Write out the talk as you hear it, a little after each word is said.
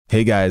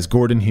Hey guys,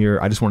 Gordon here.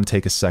 I just want to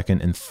take a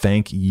second and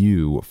thank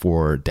you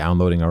for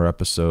downloading our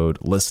episode,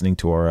 listening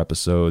to our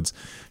episodes,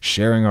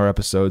 sharing our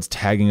episodes,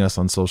 tagging us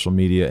on social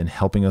media, and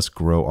helping us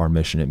grow our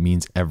mission. It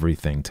means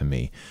everything to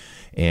me.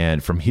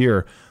 And from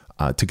here,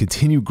 to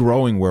continue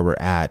growing where we're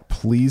at,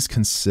 please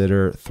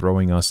consider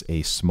throwing us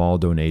a small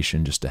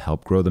donation just to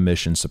help grow the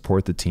mission,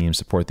 support the team,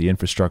 support the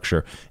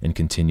infrastructure, and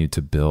continue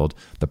to build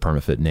the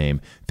PermaFit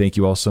name. Thank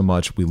you all so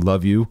much. We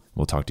love you.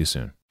 We'll talk to you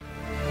soon.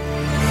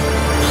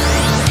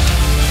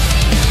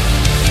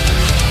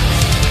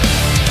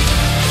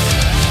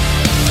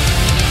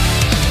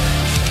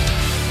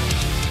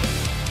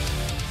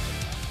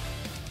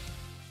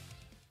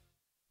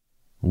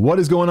 What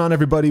is going on,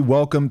 everybody?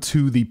 Welcome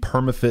to the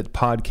PermaFit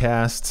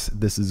podcast.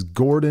 This is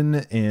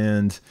Gordon,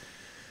 and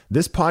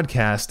this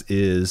podcast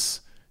is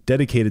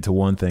dedicated to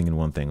one thing and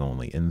one thing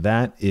only, and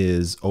that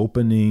is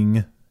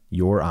opening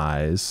your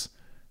eyes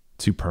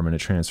to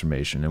permanent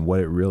transformation and what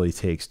it really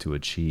takes to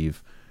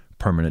achieve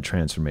permanent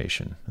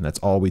transformation. And that's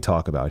all we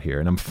talk about here.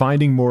 And I'm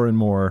finding more and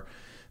more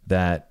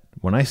that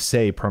when I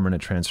say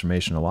permanent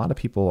transformation, a lot of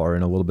people are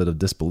in a little bit of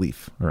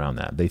disbelief around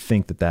that. They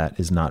think that that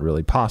is not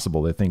really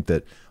possible. They think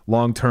that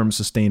long-term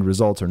sustained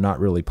results are not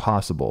really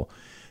possible.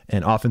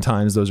 And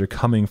oftentimes those are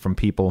coming from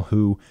people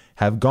who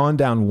have gone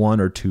down one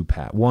of two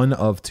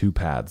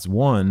paths.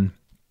 One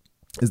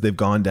is they've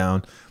gone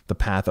down the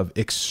path of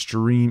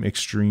extreme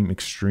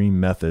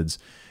methods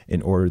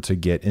in order to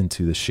get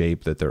into the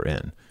shape that they're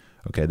in.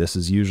 Okay, this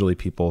is usually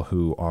people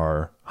who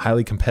are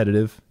highly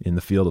competitive in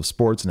the field of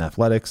sports and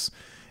athletics,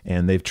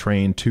 and they've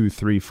trained 2,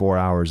 3, 4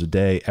 hours a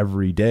day,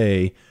 every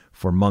day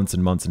for months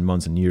and months and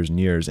months and years and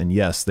years. And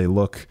yes, they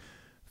look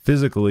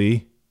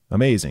physically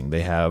amazing.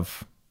 They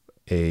have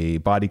a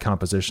body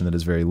composition that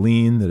is very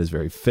lean, that is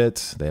very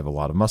fit. They have a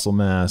lot of muscle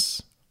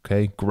mass.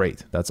 Okay,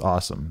 great. That's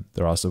awesome.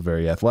 They're also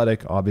very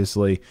athletic,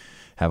 obviously,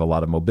 have a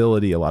lot of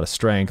mobility, a lot of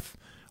strength,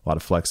 a lot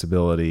of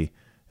flexibility,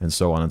 and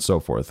so on and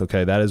so forth.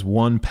 Okay, that is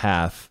one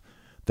path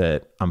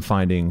that I'm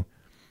finding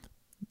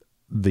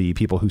the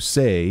people who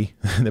say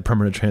that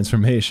permanent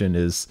transformation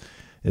is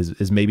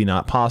maybe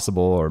not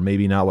possible or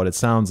maybe not what it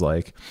sounds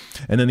like.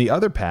 And then the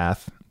other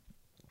path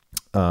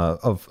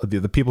of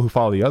the people who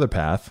follow the other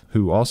path,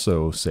 who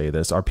also say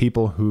this, are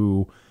people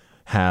who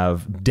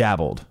have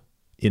dabbled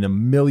in a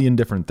million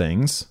different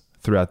things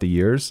throughout the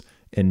years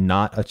and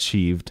not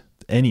achieved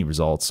any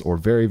results, or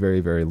very,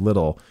 very, very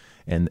little.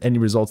 And any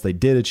results they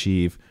did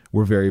achieve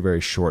were very, very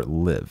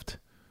short-lived.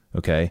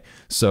 Okay.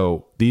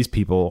 So these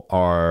people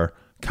are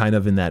kind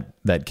of in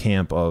that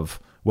camp of,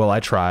 well,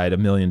 I tried a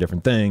million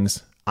different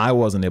things. I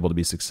wasn't able to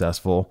be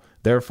successful.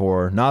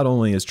 Therefore, not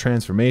only is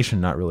transformation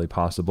not really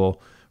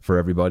possible for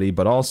everybody,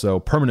 but also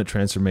permanent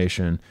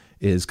transformation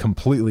is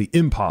completely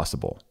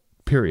impossible,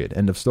 period,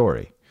 end of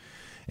story.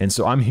 And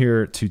so I'm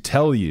here to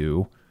tell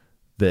you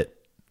that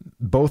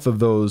both of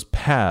those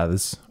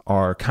paths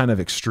are kind of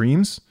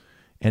extremes,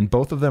 and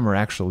both of them are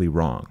actually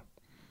wrong.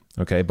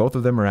 Okay, both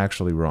of them are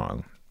actually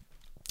wrong.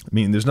 I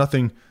mean, there's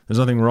nothing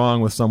wrong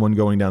with someone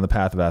going down the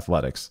path of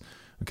athletics.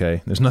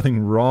 Okay. There's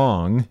nothing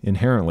wrong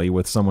inherently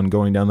with someone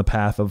going down the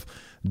path of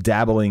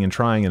dabbling and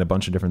trying in a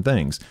bunch of different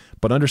things.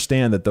 But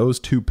understand that those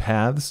two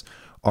paths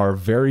are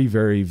very,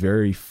 very,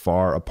 very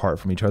far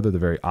apart from each other. They're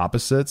very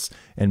opposites.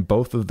 And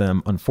both of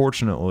them,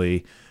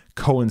 unfortunately,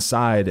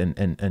 coincide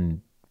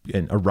and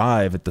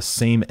arrive at the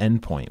same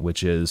endpoint,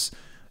 which is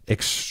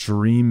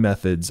extreme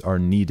methods are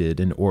needed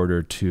in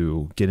order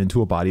to get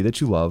into a body that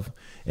you love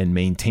and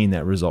maintain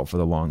that result for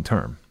the long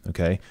term.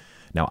 Okay.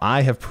 Now,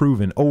 I have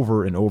proven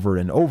over and over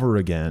and over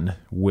again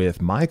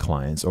with my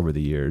clients over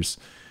the years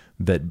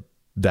that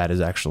that is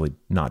actually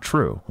not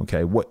true.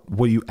 Okay.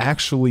 What you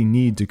actually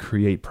need to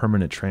create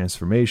permanent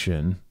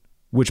transformation,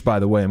 which, by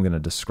the way, I'm going to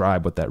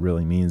describe what that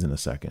really means in a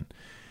second.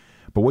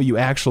 But what you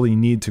actually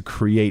need to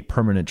create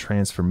permanent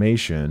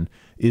transformation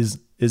is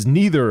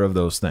neither of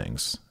those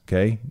things.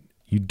 Okay.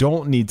 You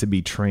don't need to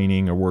be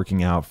training or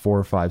working out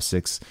 4, 5,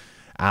 6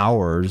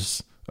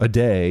 hours a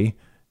day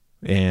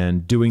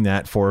and doing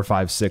that 4 or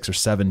 5, 6 or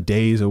 7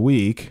 days a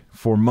week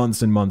for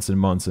months and months and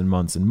months and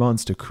months and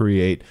months to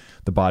create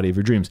the body of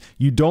your dreams.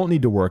 You don't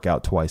need to work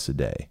out twice a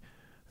day.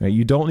 Right?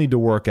 You don't need to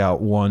work out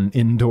one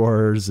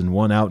indoors and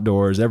one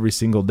outdoors every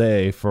single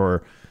day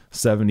for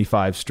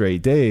 75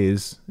 straight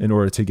days in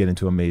order to get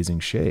into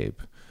amazing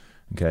shape.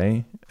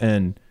 Okay.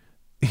 And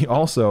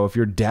also, if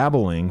you're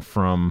dabbling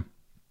from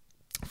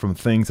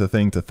thing to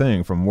thing to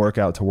thing, from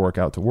workout to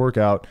workout to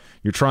workout,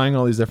 you're trying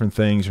all these different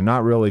things, you're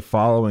not really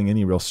following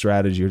any real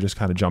strategy, you're just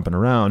kind of jumping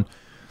around,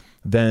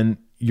 then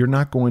you're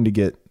not going to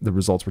get the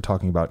results we're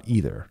talking about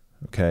either.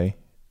 Okay.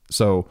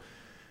 So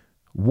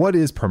what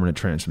is permanent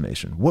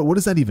transformation? What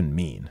does that even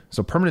mean?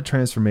 So permanent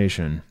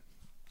transformation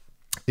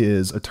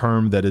is a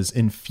term that is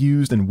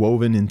infused and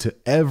woven into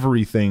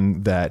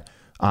everything that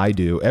I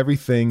do,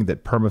 everything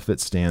that PermaFit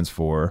stands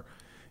for.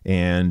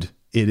 And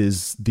it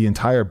is the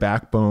entire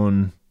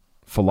backbone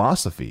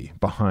philosophy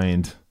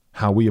behind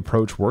how we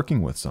approach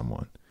working with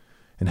someone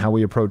and how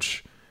we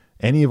approach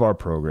any of our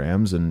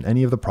programs and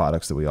any of the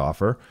products that we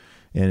offer.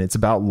 And it's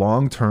about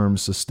long-term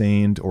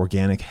sustained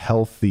organic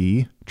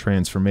healthy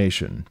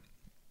transformation.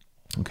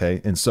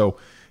 Okay. And so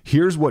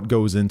here's what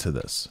goes into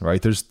this,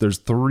 right? There's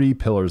 3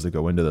 pillars that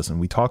go into this, and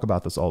we talk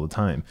about this all the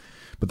time.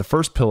 But the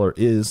first pillar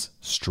is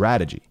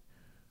strategy.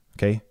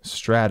 Okay.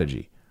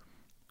 Strategy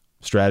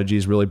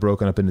is really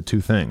broken up into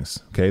 2 things.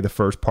 Okay. The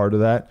first part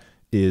of that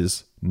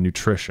is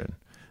nutrition.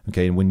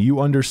 Okay. And when you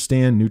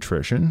understand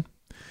nutrition,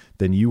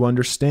 then you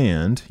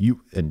understand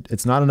and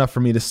it's not enough for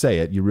me to say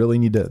it. You really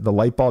need to, the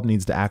light bulb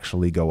needs to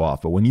actually go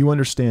off. But when you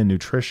understand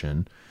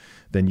nutrition,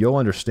 then you'll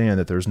understand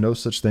that there's no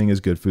such thing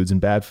as good foods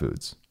and bad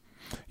foods.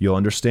 You'll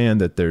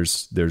understand that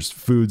there's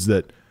foods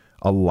that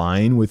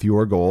align with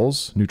your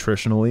goals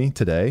nutritionally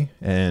today,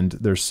 and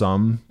there's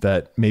some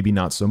that maybe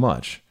not so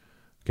much.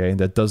 Okay.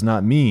 That does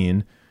not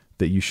mean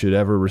that you should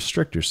ever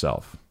restrict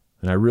yourself.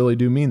 And I really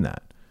do mean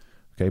that.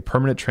 Okay.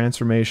 Permanent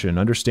transformation,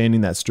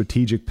 understanding that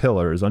strategic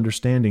pillar is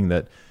understanding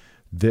that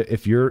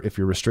if you're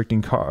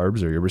restricting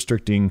carbs, or you're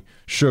restricting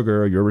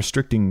sugar, or you're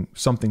restricting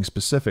something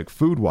specific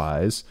food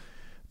wise,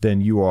 then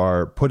you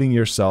are putting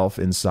yourself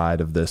inside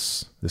of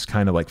this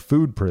kind of like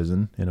food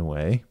prison in a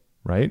way,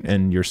 right?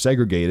 And you're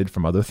segregated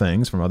from other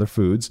things, from other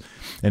foods.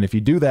 And if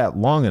you do that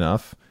long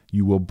enough,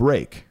 you will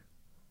break.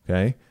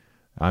 Okay.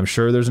 I'm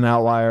sure there's an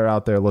outlier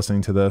out there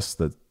listening to this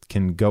that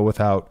can go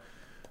without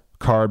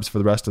carbs for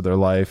the rest of their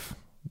life.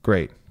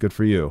 Great. Good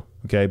for you.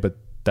 Okay. But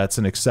that's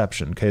an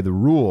exception. Okay. The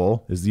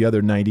rule is the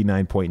other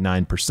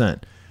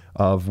 99.9%,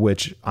 of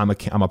which I'm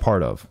a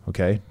part of.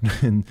 Okay.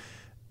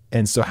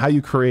 And so how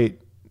you create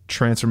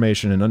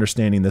transformation and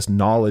understanding this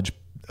knowledge,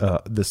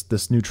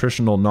 this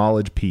nutritional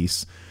knowledge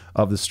piece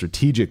of the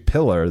strategic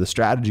pillar, the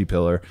strategy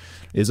pillar,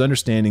 is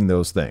understanding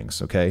those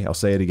things. Okay. I'll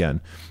say it again.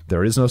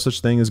 There is no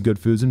such thing as good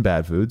foods and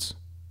bad foods.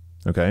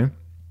 Okay.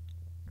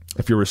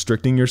 If you're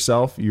restricting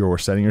yourself, you're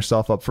setting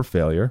yourself up for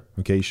failure.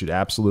 Okay. You should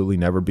absolutely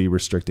never be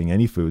restricting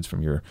any foods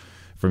from your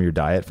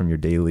diet, from your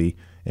daily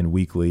and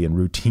weekly and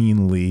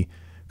routinely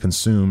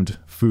consumed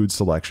food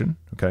selection.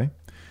 Okay.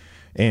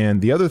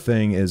 And the other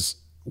thing is,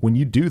 when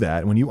you do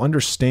that, when you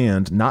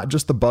understand not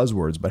just the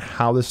buzzwords, but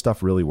how this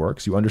stuff really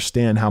works, you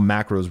understand how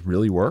macros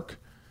really work.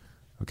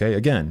 Okay.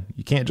 Again,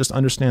 you can't just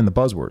understand the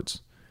buzzwords.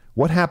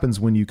 What happens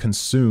when you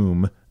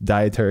consume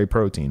dietary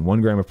protein,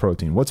 1 gram of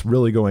protein? What's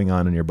really going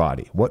on in your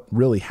body? What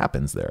really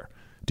happens there?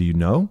 Do you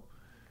know?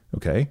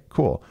 Okay,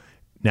 cool.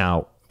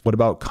 Now, what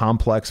about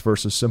complex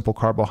versus simple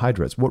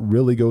carbohydrates? What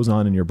really goes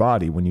on in your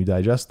body when you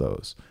digest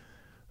those?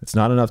 It's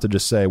not enough to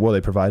just say, well,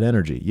 they provide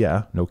energy.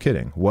 Yeah, no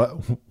kidding.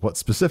 What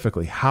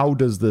specifically? How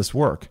does this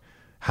work?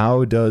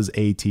 How does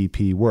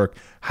ATP work?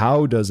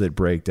 How does it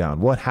break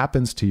down? What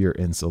happens to your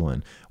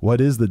insulin? What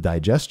is the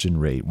digestion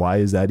rate? Why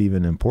is that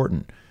even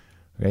important?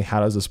 Okay,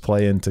 how does this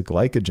play into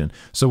glycogen?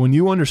 So when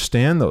you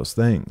understand those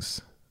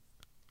things,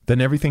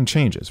 then everything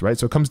changes, right?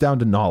 So it comes down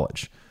to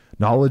knowledge.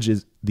 Knowledge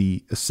is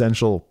the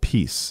essential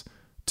piece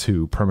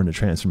to permanent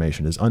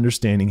transformation, is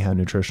understanding how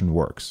nutrition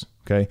works.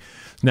 Okay.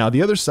 Now,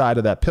 the other side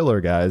of that pillar,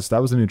 guys,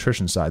 that was the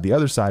nutrition side. The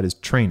other side is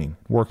training,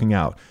 working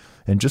out.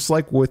 And just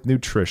like with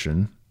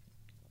nutrition,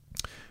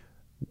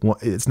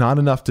 it's not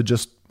enough to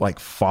just like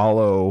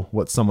follow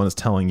what someone is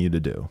telling you to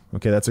do.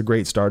 Okay. That's a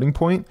great starting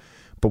point.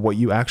 But what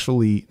you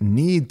actually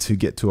need to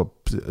get to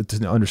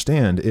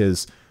understand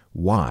is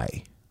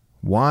why.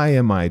 Why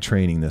am I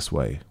training this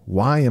way?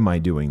 Why am I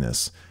doing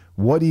this?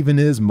 What even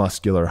is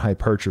muscular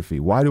hypertrophy?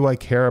 Why do I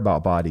care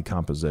about body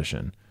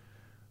composition?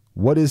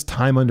 What is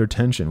time under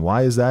tension?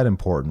 Why is that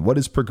important? What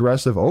is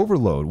progressive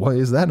overload? Why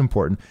is that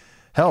important?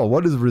 Hell,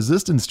 what is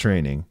resistance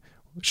training?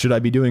 Should I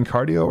be doing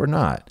cardio or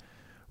not?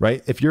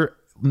 Right? If you're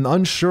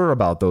unsure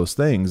about those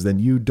things, then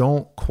you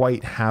don't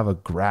quite have a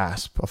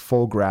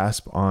full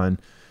grasp on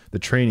the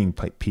training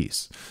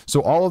piece.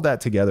 So all of that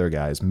together,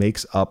 guys,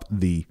 makes up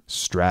the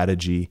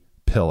strategy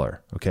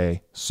pillar.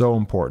 Okay. So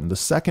important. The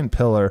second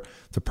pillar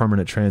to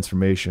permanent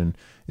transformation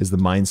is the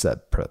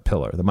mindset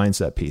pillar, the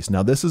mindset piece.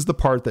 Now, this is the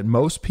part that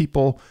most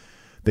people,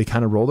 they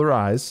kind of roll their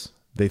eyes.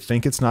 They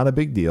think it's not a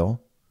big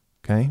deal.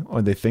 Okay.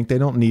 Or they think they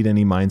don't need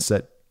any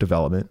mindset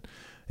development.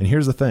 And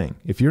here's the thing.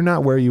 If you're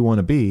not where you want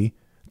to be,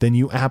 then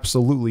you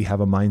absolutely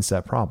have a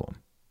mindset problem.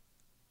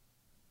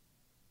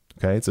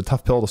 Okay. It's a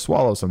tough pill to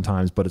swallow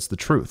sometimes, but it's the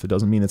truth. It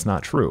doesn't mean it's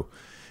not true.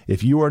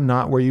 If you are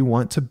not where you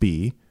want to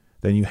be,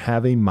 then you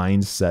have a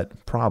mindset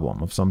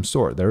problem of some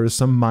sort. There is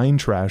some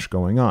mind trash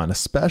going on,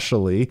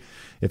 especially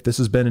if this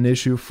has been an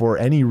issue for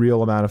any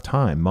real amount of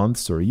time,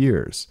 months or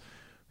years.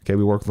 Okay,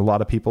 we work with a lot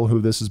of people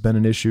who this has been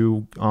an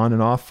issue on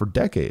and off for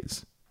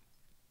decades.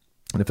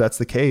 And if that's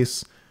the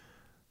case,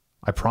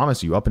 I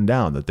promise you up and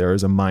down that there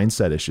is a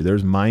mindset issue.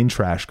 There's mind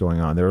trash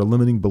going on. There are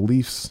limiting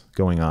beliefs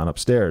going on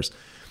upstairs.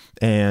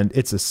 And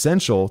it's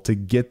essential to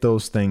get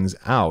those things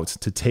out,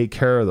 to take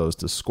care of those,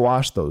 to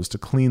squash those, to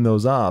clean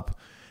those up,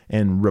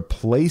 and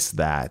replace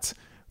that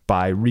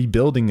by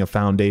rebuilding a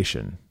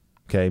foundation.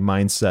 Okay,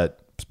 mindset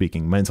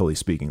speaking, mentally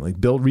speaking, like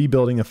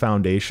rebuilding a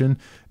foundation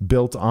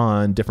built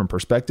on different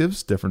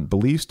perspectives, different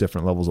beliefs,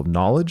 different levels of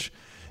knowledge.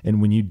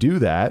 And when you do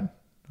that,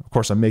 of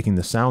course, I'm making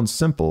this sound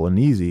simple and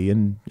easy,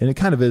 and it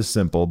kind of is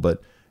simple,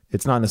 but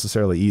It's not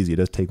necessarily easy. It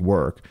does take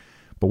work.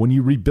 But when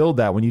you rebuild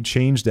that, when you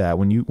change that,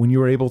 when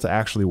you are able to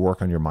actually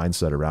work on your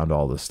mindset around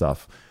all this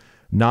stuff,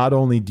 not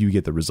only do you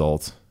get the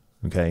result,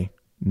 okay?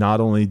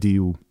 Not only do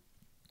you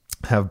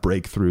have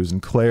breakthroughs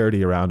and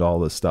clarity around all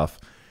this stuff,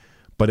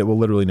 but it will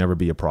literally never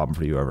be a problem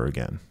for you ever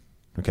again.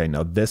 Okay,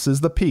 now this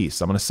is the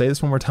piece. I'm going to say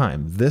this one more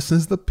time. This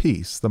is the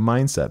piece, the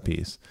mindset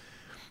piece,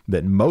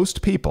 that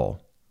most people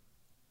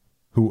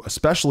who,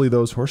 especially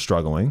those who are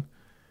struggling,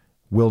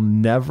 will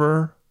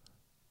never,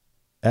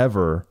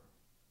 ever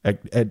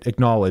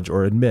acknowledge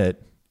or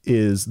admit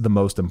is the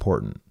most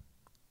important.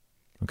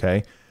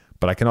 Okay.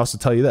 But I can also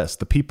tell you this,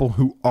 the people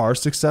who are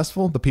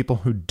successful, the people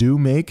who do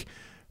make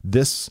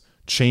this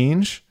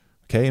change,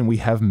 okay, and we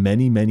have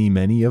many, many,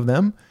 many of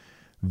them,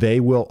 they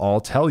will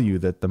all tell you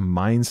that the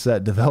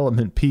mindset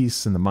development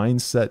piece and the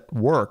mindset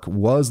work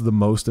was the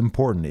most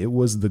important. It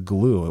was the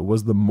glue. It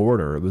was the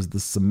mortar. It was the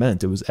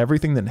cement. It was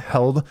everything that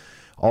held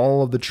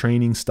all of the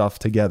training stuff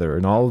together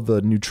and all of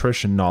the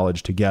nutrition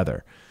knowledge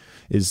together.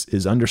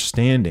 Is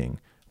understanding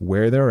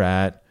where they're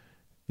at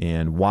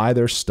and why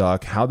they're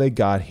stuck, how they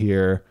got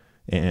here,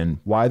 and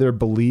why their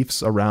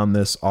beliefs around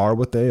this are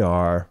what they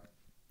are,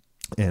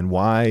 and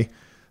why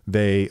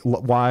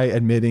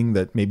admitting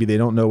that maybe they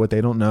don't know what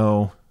they don't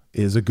know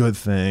is a good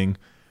thing,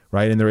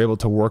 right? And they're able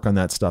to work on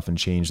that stuff and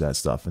change that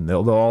stuff. And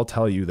they'll all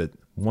tell you that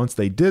once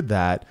they did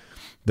that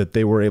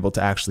they were able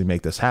to actually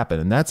make this happen.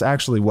 And that's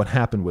actually what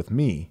happened with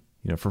me.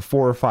 For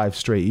 4 or 5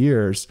 straight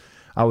years,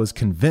 I was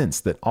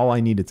convinced that all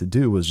I needed to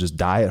do was just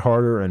diet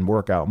harder and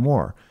work out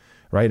more,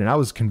 right? And I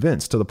was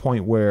convinced to the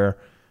point where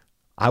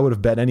I would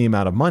have bet any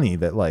amount of money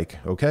that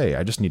okay,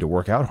 I just need to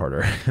work out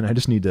harder and I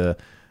just need to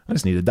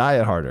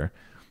diet harder.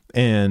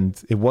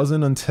 And it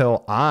wasn't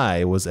until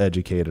I was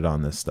educated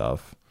on this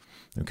stuff,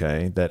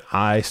 okay, that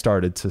I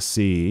started to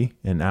see,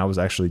 and I was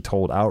actually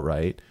told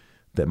outright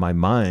that my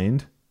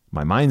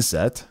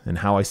mindset and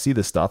how I see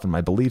this stuff and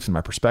my beliefs and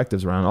my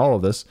perspectives around all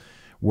of this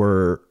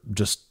were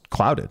just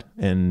clouded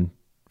and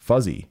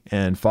fuzzy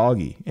and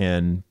foggy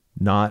and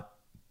not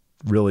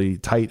really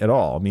tight at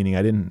all, meaning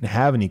I didn't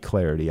have any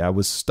clarity. I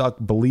was stuck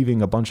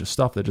believing a bunch of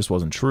stuff that just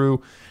wasn't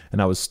true.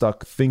 And I was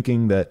stuck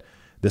thinking that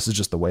this is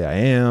just the way I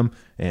am.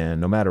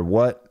 And no matter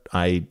what,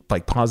 I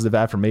like positive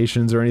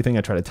affirmations or anything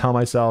I try to tell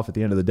myself, at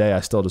the end of the day, I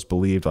still just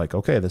believed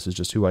okay, this is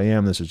just who I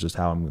am. This is just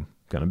how I'm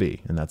going to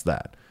be. And that's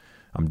that.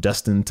 I'm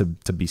destined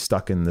to be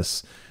stuck in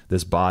this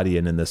body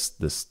and in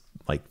this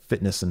like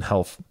fitness and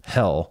health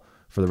hell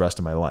for the rest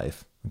of my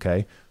life.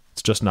 Okay.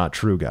 It's just not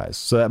true, guys.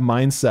 So that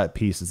mindset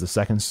piece is the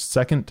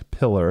second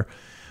pillar,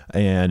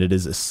 and it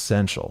is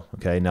essential.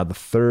 Okay. Now the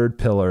third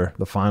pillar,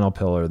 the final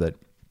pillar that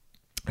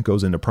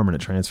goes into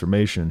permanent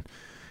transformation,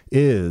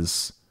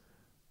 is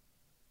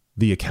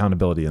the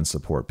accountability and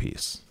support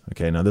piece.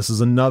 Okay. Now this is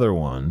another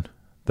one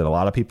that a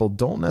lot of people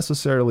don't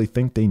necessarily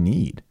think they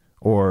need,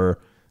 or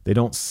they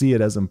don't see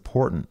it as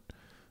important.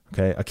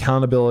 Okay.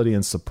 Accountability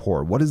and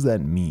support. What does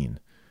that mean?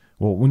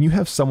 Well, when you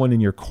have someone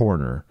in your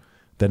corner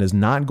that is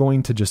not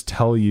going to just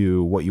tell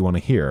you what you want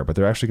to hear, but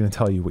they're actually going to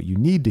tell you what you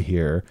need to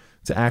hear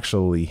to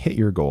actually hit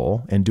your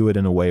goal and do it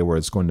in a way where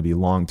it's going to be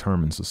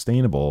long-term and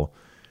sustainable,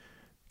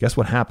 guess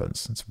what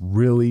happens? It's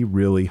really,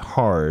 really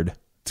hard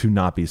to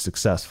not be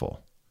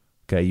successful.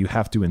 Okay. You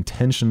have to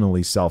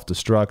intentionally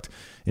self-destruct,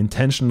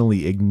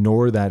 intentionally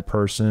ignore that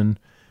person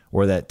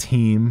or that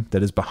team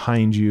that is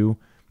behind you,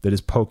 that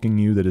is poking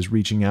you, that is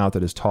reaching out,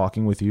 that is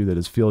talking with you, that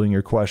is fielding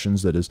your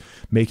questions, that is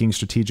making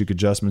strategic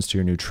adjustments to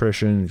your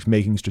nutrition,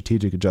 making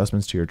strategic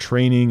adjustments to your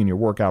training and your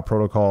workout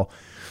protocol.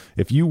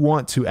 If you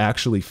want to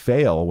actually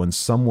fail when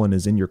someone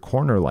is in your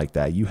corner like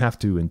that, you have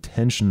to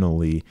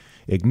intentionally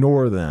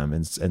ignore them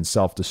and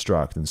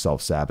self-destruct and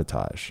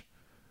self-sabotage.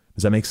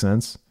 Does that make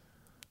sense?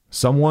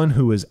 Someone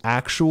who is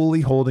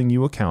actually holding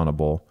you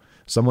accountable,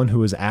 someone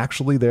who is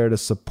actually there to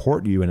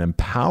support you and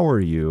empower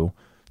you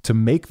to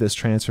make this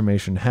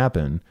transformation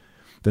happen,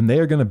 then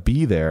they are going to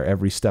be there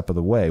every step of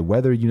the way,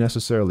 whether you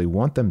necessarily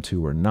want them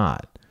to or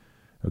not.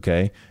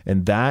 Okay.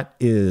 And that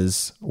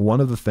is one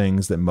of the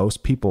things that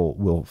most people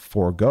will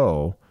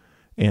forego,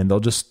 and they'll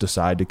just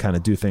decide to kind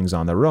of do things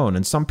on their own.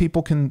 And some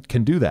people can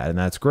do that, and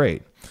that's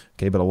great.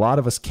 Okay. But a lot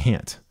of us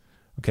can't.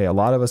 Okay. A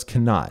lot of us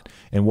cannot.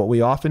 And what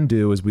we often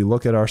do is we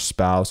look at our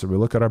spouse, or we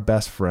look at our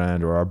best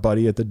friend or our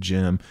buddy at the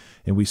gym,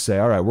 and we say,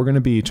 all right, we're going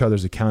to be each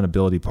other's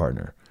accountability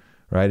partner.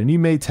 Right. And you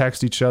may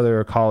text each other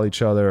or call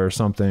each other or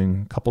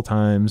something a couple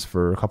times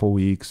for a couple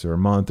weeks or a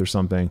month or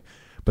something,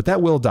 but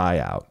that will die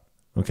out.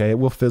 Okay. It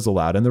will fizzle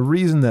out. And the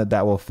reason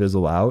that will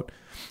fizzle out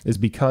is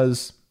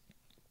because,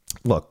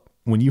 look,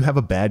 when you have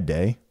a bad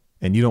day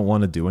and you don't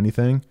want to do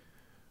anything,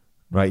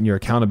 right, and your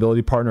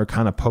accountability partner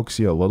kind of pokes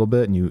you a little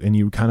bit and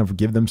you kind of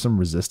give them some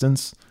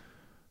resistance,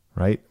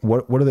 right?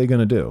 What are they going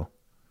to do?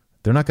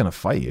 They're not going to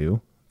fight you.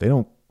 They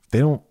don't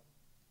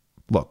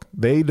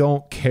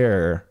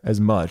care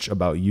as much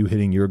about you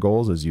hitting your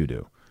goals as you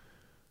do.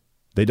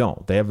 They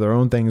don't. They have their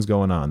own things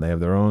going on. They have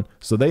their own,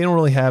 so they don't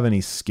really have any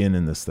skin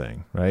in this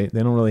thing, right?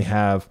 They don't really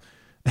have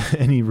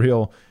any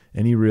real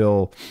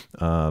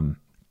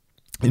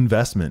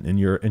investment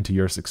into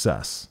your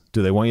success.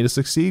 Do they want you to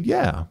succeed?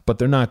 Yeah, but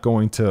they're not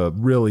going to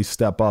really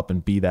step up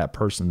and be that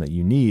person that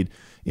you need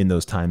in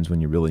those times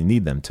when you really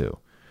need them to.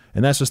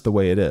 And that's just the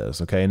way it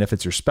is, okay? And if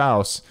it's your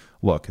spouse,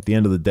 look, at the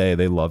end of the day,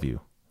 they love you,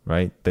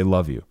 right? They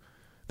love you.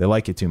 They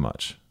like you too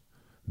much.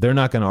 They're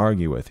not going to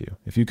argue with you.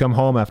 If you come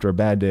home after a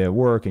bad day at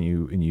work and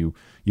you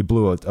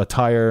blew a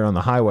tire on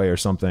the highway or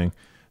something,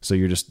 so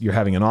you're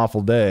having an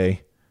awful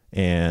day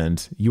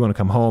and you want to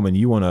come home and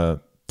you want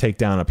to take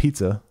down a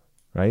pizza,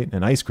 right?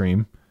 And ice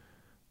cream,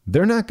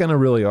 they're not going to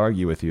really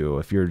argue with you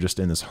if you're just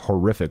in this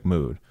horrific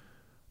mood,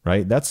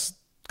 right? That's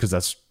because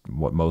that's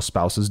what most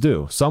spouses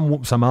do.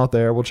 Some out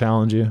there will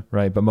challenge you,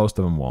 right? But most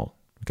of them won't.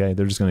 Okay.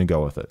 They're just going to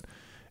go with it.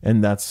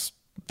 And that's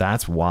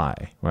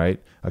why,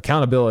 right?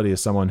 Accountability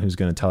is someone who's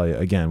going to tell you,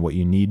 again, what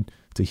you need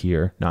to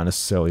hear, not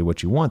necessarily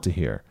what you want to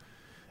hear.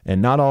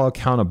 And not all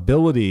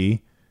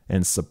accountability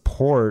and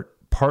support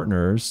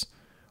partners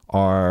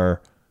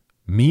are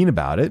mean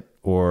about it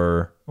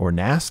or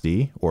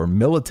nasty or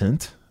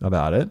militant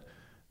about it.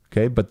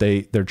 Okay. But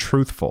they're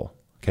truthful.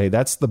 Okay.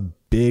 That's the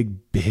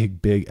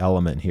big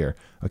element here.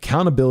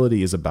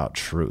 Accountability is about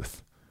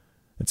truth.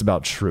 It's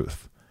about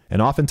truth.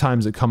 And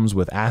oftentimes it comes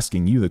with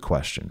asking you the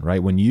question,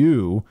 right? When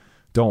you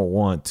don't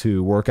want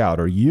to work out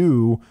or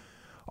you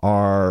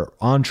are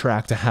on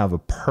track to have a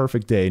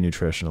perfect day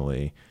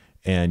nutritionally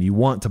and you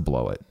want to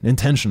blow it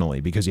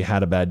intentionally because you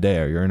had a bad day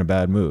or you're in a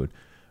bad mood.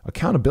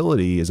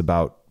 Accountability is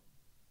about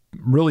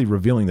really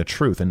revealing the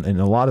truth. And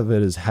a lot of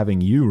it is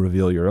having you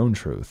reveal your own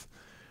truth.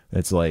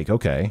 It's like,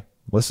 okay,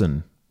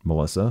 listen,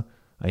 Melissa,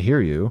 I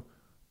hear you.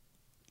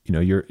 You know,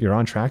 you're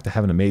on track to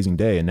have an amazing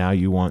day. And now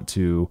you want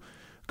to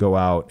go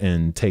out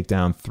and take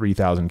down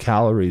 3,000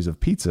 calories of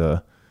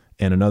pizza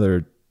and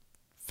another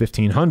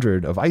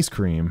 1,500 of ice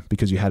cream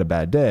because you had a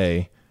bad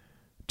day.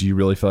 Do you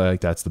really feel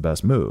like that's the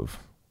best move?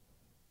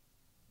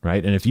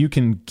 Right. And if you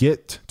can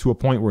get to a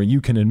point where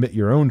you can admit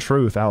your own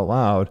truth out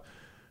loud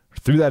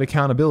through that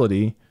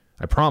accountability,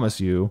 I promise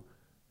you,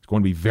 it's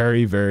going to be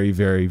very, very,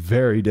 very,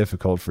 very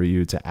difficult for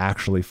you to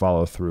actually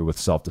follow through with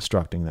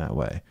self-destructing that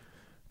way.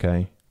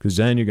 Okay. Because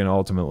then you're going to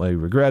ultimately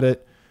regret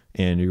it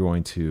and you're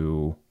going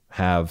to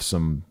have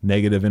some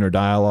negative inner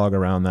dialogue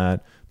around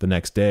that the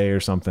next day or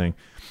something.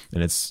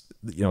 And it's,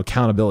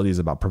 accountability is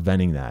about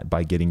preventing that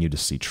by getting you to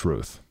see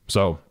truth.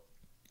 So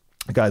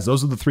guys,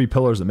 those are the three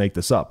pillars that make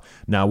this up.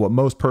 Now, what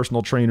most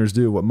personal trainers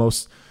do, what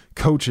most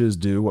coaches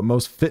do, what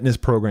most fitness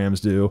programs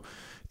do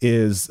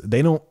is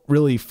they don't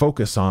really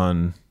focus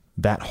on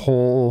that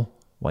whole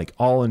like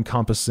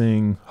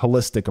all-encompassing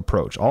holistic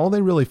approach. All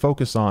they really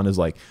focus on is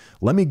like,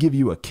 let me give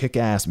you a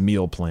kick-ass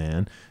meal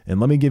plan and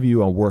let me give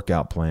you a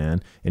workout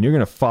plan and you're going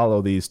to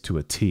follow these to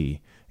a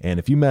T. And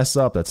if you mess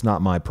up, that's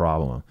not my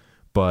problem.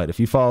 But if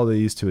you follow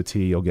these to a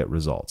T, you'll get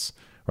results,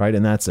 right?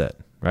 And that's it,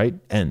 right?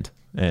 End.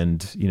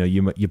 And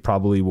you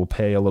probably will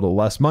pay a little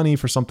less money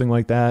for something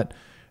like that.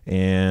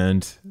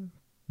 And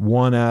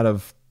 1 out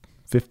of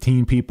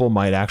 15 people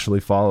might actually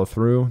follow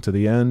through to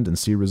the end and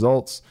see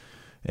results.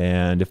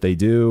 And if they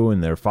do,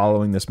 and they're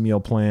following this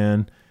meal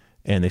plan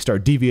and they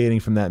start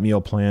deviating from that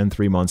meal plan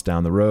 3 months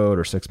down the road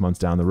or 6 months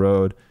down the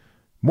road,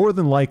 more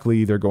than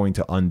likely they're going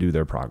to undo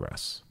their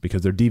progress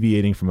because they're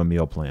deviating from a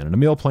meal plan. And a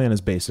meal plan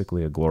is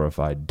basically a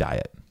glorified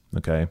diet.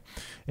 Okay.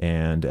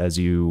 And as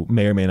you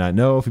may or may not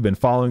know, if you've been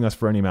following us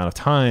for any amount of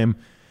time,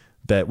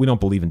 that we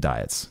don't believe in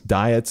diets.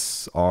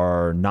 Diets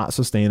are not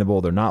sustainable.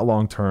 They're not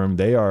long-term.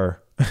 They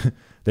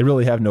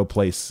really have no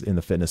place in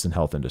the fitness and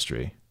health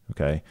industry.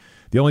 Okay.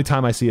 The only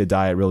time I see a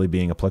diet really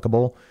being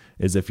applicable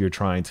is if you're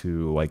trying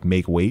to like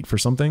make weight for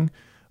something.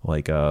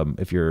 Like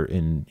if you're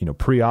in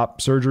pre-op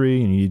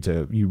surgery and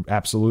you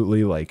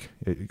absolutely like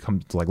it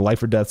comes to like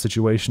life or death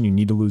situation, you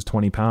need to lose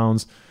 20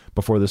 pounds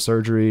before the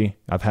surgery.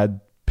 I've had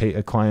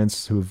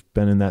clients who've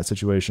been in that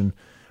situation.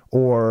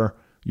 Or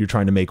you're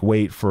trying to make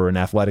weight for an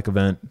athletic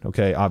event.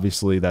 Okay,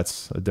 obviously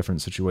that's a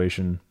different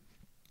situation.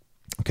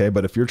 Okay,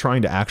 but if you're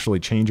trying to actually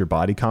change your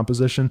body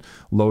composition,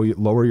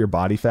 lower your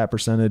body fat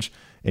percentage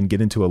and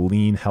get into a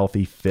lean,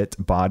 healthy, fit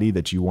body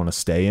that you want to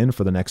stay in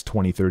for the next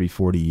 20, 30,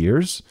 40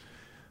 years,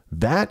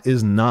 that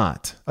is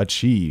not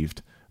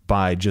achieved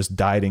by just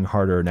dieting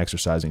harder and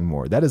exercising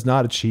more. That is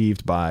not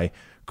achieved by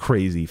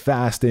crazy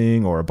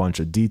fasting or a bunch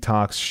of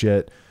detox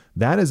shit.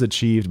 That is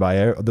achieved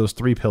by those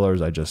three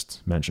pillars I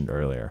just mentioned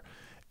earlier.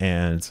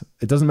 And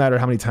it doesn't matter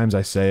how many times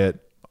I say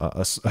it,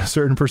 a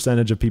certain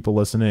percentage of people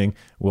listening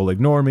will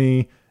ignore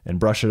me and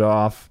brush it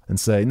off and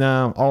say,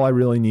 no, all I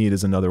really need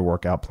is another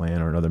workout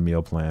plan or another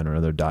meal plan or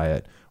another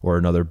diet or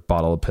another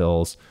bottle of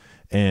pills.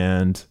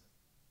 And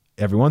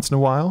every once in a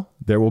while,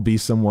 there will be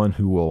someone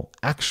who will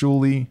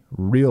actually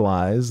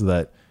realize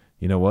that,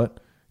 you know what,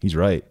 he's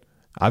right.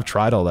 I've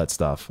tried all that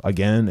stuff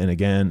again and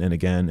again and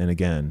again and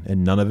again,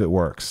 and none of it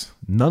works.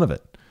 None of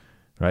it.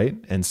 Right.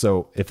 And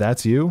so if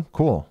that's you,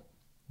 cool.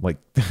 Like,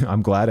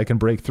 I'm glad I can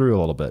break through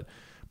a little bit.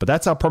 But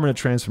that's how permanent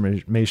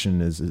transformation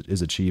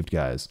is achieved,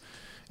 guys.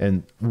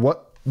 And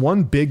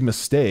one big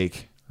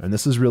mistake, and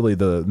this is really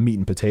the meat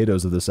and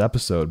potatoes of this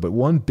episode, but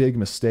one big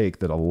mistake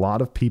that a lot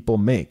of people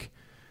make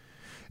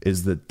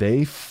is that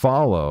they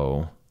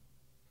follow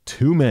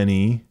too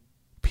many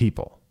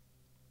people.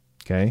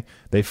 Okay.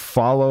 They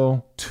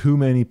follow too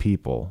many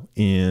people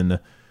in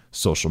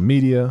social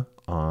media,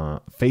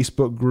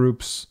 Facebook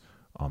groups,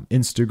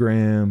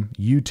 Instagram,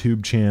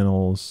 YouTube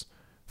channels,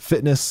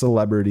 fitness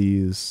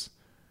celebrities.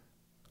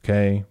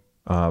 Okay.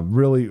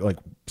 Really like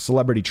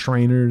celebrity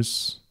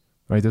trainers,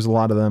 right? There's a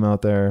lot of them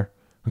out there.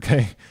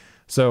 Okay.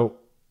 So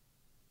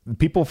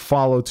people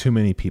follow too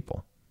many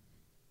people.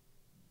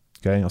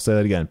 Okay. I'll say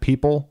that again.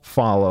 People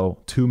follow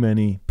too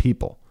many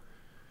people.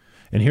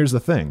 And here's the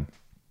thing.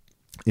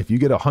 If you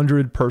get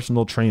 100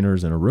 personal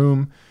trainers in a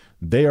room,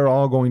 they are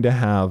all going to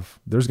have,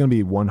 there's going to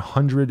be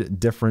 100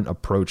 different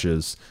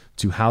approaches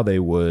to how they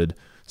would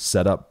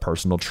set up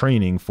personal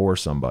training for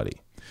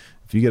somebody.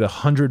 If you get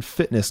 100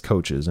 fitness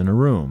coaches in a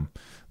room,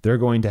 there's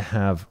going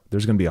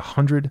to be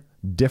 100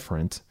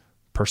 different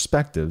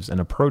perspectives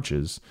and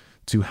approaches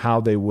to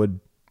how they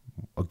would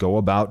go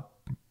about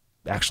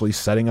actually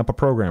setting up a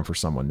program for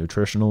someone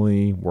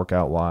nutritionally,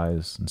 workout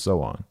wise, and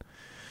so on.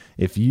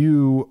 If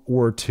you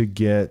were to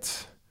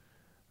get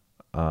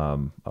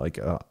like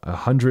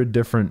 100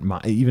 different,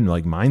 even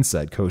like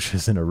mindset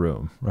coaches in a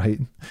room, right?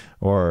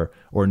 Or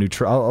let's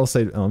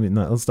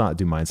not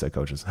do mindset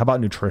coaches. How about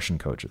nutrition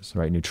coaches,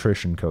 right?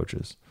 Nutrition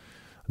coaches.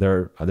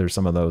 There's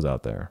some of those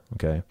out there.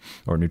 Okay.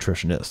 Or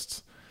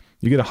nutritionists.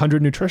 You get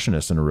 100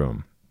 nutritionists in a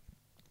room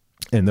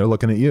and they're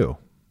looking at you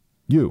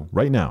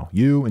right now,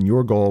 you and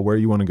your goal, where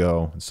you want to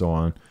go and so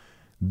on.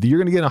 You're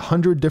going to get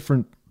 100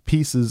 different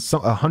pieces,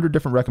 100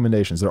 different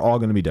recommendations. They're all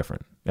going to be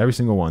different. Every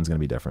single one's going to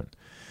be different.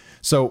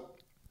 So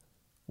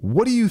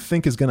what do you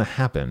think is going to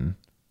happen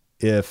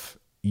if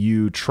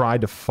you try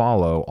to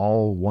follow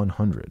all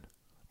 100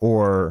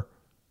 or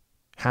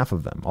half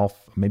of them,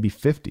 maybe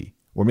 50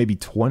 or maybe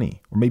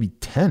 20 or maybe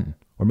 10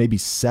 or maybe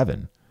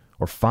 7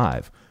 or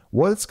 5?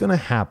 What's going to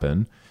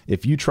happen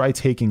if you try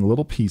taking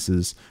little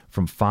pieces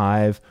from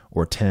 5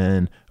 or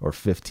 10 or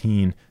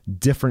 15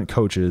 different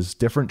coaches,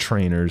 different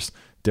trainers,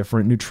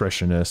 different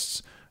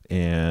nutritionists,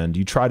 and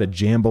you try to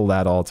jumble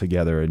that all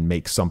together and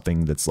make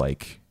something that's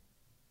like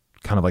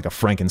kind of like a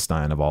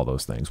Frankenstein of all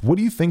those things? What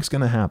do you think is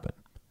going to happen?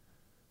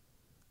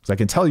 Because I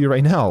can tell you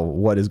right now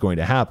what is going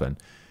to happen.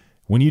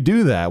 When you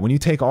do that, when you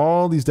take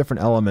all these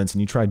different elements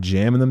and you try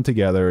jamming them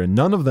together, and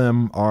none of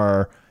them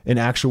are an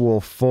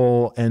actual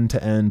full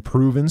end-to-end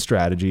proven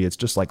strategy. It's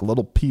just like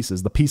little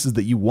pieces, the pieces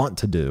that you want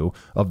to do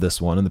of this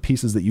one and the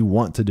pieces that you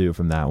want to do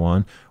from that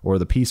one, or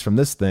the piece from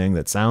this thing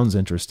that sounds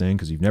interesting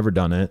because you've never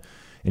done it.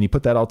 And you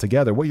put that all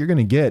together, what you're going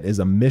to get is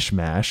a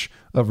mishmash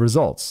of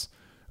results.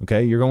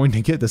 Okay. You're going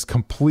to get this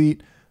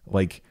complete,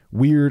 like,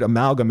 weird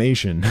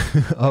amalgamation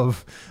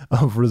of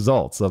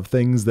results, of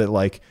things that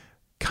like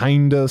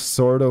kind of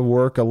sort of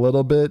work a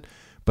little bit,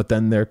 but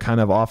then they're kind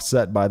of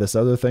offset by this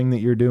other thing that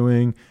you're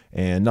doing,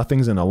 and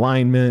nothing's in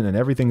alignment and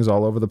everything's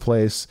all over the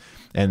place.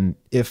 And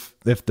if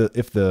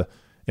the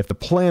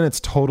planet's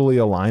totally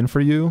aligned for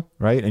you,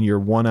 right, and you're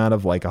one out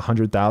of like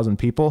 100,000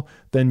 people,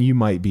 then you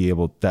might be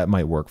able, that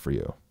might work for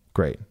you.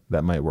 Great.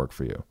 That might work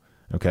for you.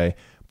 Okay.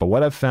 But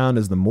what I've found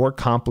is the more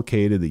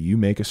complicated that you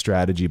make a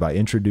strategy by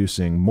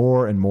introducing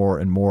more and more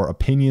and more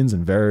opinions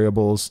and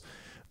variables,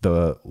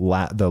 the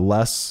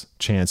less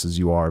chances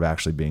you are of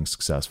actually being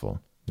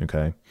successful.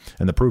 Okay.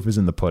 And the proof is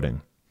in the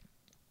pudding.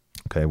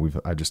 Okay.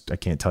 I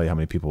can't tell you how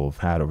many people have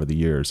had over the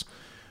years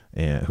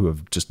and who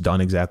have just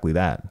done exactly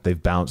that.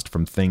 They've bounced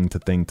from thing to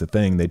thing to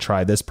thing. They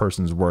try this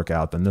person's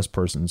workout, then this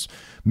person's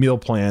meal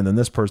plan, then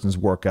this person's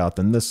workout,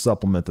 then this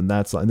supplement, then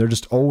that's, and they're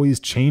just always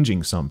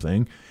changing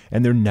something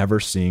and they're never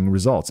seeing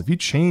results. If you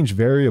change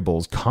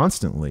variables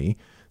constantly,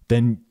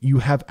 then you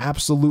have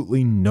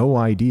absolutely no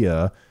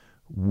idea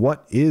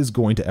what is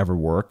going to ever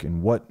work,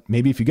 and what,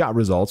 maybe if you got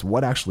results,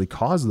 what actually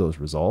caused those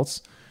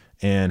results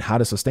and how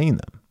to sustain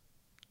them.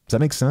 Does that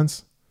make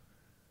sense?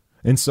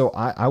 And so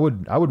I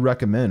would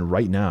recommend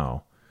right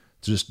now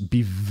to just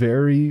be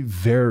very,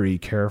 very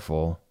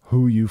careful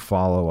who you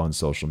follow on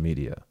social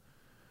media.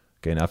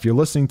 Okay. Now, if you're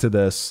listening to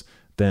this,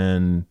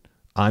 then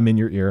I'm in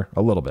your ear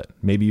a little bit.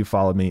 Maybe you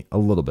followed me a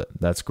little bit.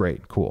 That's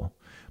great. Cool.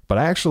 But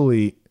I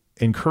actually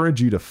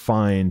encourage you to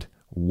find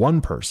one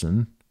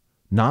person,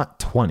 not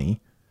 20,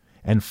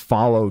 and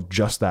follow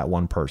just that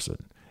one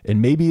person.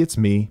 And maybe it's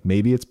me,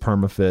 maybe it's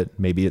Permafit,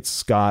 maybe it's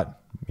Scott,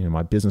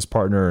 my business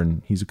partner,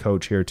 and he's a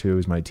coach here too.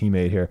 He's my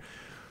teammate here.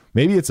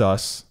 Maybe it's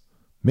us,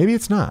 maybe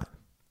it's not.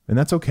 And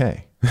that's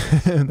okay.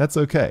 That's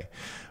okay.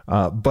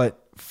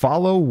 But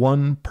follow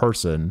one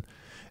person.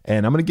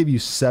 And I'm going to give you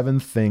 7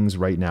 things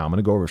right now. I'm going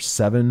to go over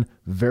 7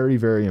 very,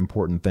 very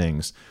important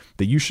things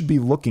that you should be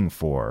looking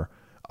for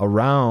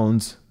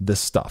around this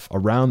stuff,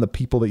 around the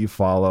people that you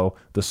follow,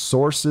 the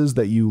sources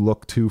that you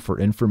look to for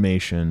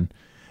information.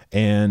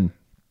 And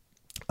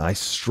I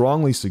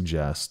strongly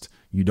suggest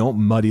you don't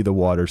muddy the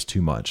waters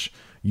too much.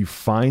 You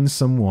find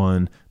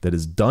someone that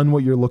has done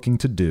what you're looking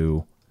to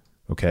do,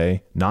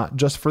 okay? Not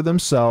just for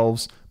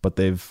themselves, but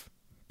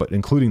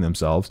including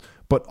themselves,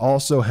 but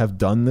also have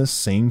done this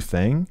same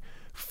thing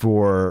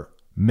for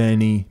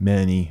many,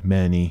 many,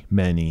 many,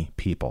 many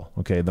people.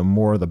 Okay. The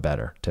more, the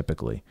better,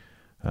 typically.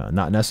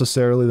 Not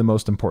necessarily the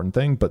most important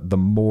thing, but the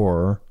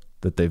more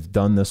that they've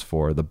done this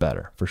for, the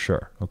better, for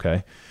sure.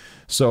 Okay.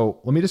 So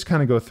let me just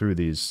kind of go through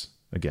these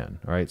again.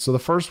 All right. So the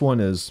first one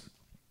is,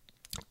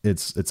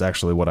 it's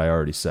actually what I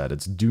already said.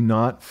 It's do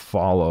not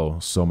follow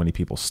so many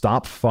people.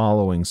 Stop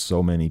following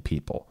so many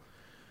people.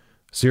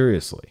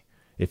 Seriously.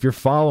 If you're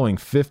following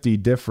 50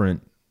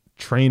 different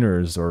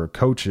trainers or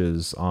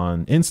coaches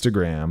on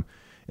Instagram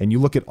and you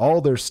look at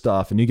all their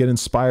stuff and you get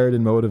inspired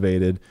and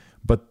motivated,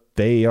 but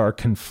they are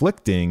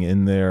conflicting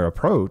in their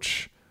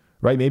approach,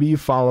 right? Maybe you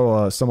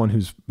follow someone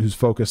who's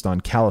focused on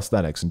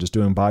calisthenics and just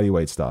doing body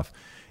weight stuff.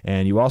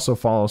 And you also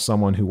follow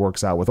someone who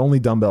works out with only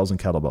dumbbells and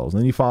kettlebells. And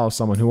then you follow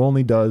someone who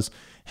only does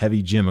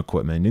heavy gym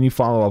equipment. And then you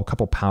follow a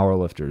couple power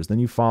lifters. Then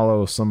you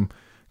follow some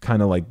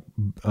kind of like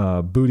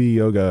booty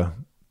yoga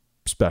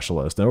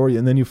specialist.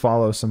 And then you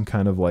follow some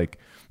kind of like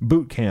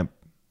boot camp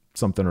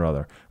something or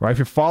other, right? If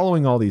you're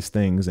following all these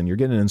things and you're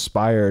getting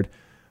inspired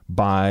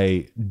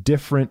by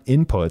different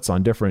inputs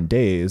on different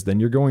days,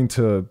 then you're going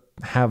to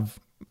have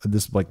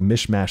this like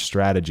mishmash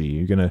strategy.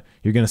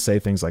 You're gonna say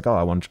things like, "Oh,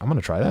 I'm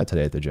gonna try that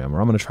today at the gym,"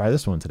 or "I'm gonna try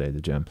this one today at the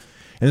gym."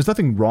 And there's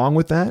nothing wrong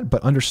with that,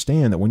 but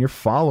understand that when you're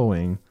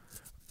following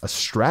a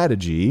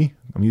strategy,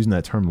 I'm using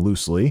that term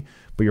loosely,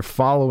 but you're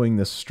following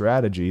this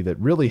strategy that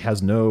really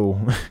has no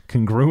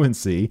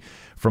congruency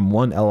from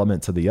one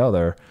element to the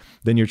other,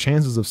 then your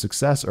chances of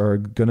success are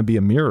going to be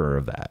a mirror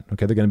of that.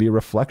 Okay, they're going to be a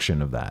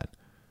reflection of that.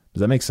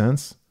 Does that make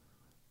sense?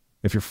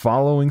 If you're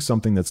following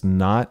something that's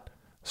not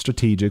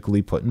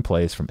strategically put in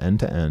place from end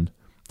to end,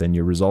 then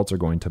your results are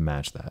going to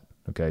match that.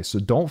 Okay. So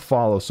don't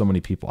follow so many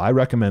people. I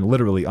recommend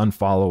literally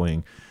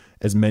unfollowing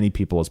as many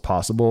people as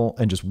possible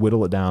and just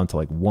whittle it down to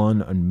like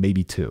one and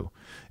maybe two.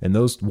 And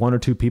those one or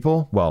two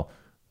people, well,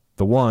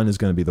 the one is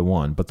going to be the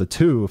one, but the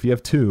two, if you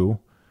have two,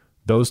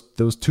 those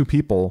two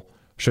people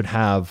should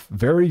have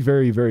very,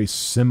 very, very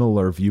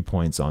similar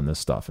viewpoints on this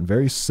stuff and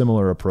very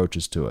similar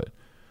approaches to it.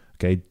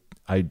 Okay.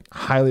 I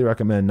highly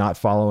recommend not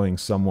following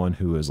someone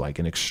who is like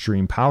an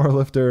extreme power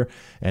lifter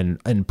and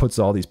puts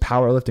all these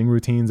powerlifting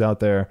routines out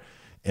there,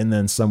 and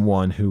then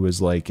someone who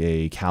is like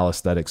a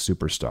calisthenic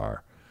superstar.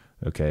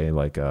 Okay.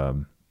 Like,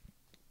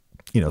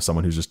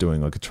 someone who's just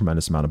doing like a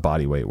tremendous amount of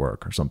body weight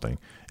work or something,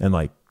 and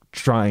like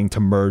trying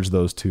to merge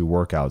those two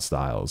workout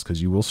styles,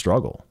 because you will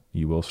struggle.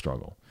 You will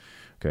struggle.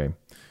 Okay.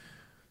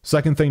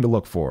 Second thing to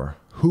look for,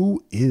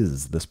 who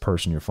is this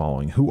person you're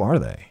following? Who are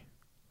they?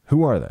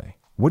 Who are they?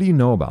 What do you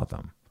know about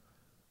them?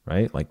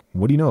 Right? Like,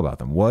 what do you know about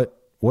them?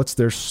 What's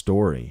their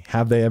story?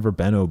 Have they ever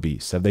been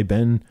obese? Have they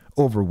been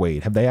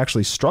overweight? Have they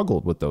actually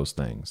struggled with those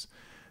things?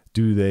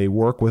 Do they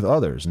work with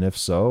others? And if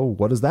so,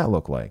 what does that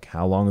look like?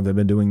 How long have they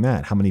been doing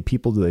that? How many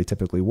people do they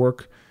typically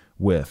work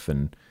with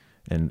and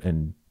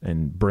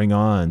bring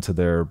on to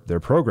their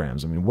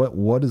programs? I mean,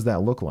 what does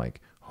that look like?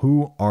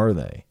 Who are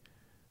they?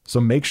 So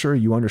make sure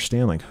you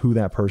understand like who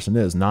that person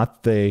is.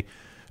 Not they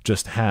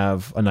just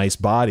have a nice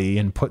body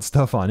and put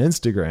stuff on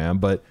Instagram,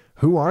 but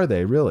who are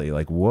they really?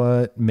 Like,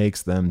 what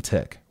makes them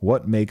tick?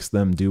 What makes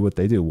them do what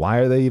they do? Why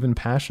are they even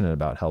passionate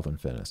about health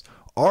and fitness?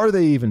 Are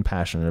they even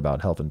passionate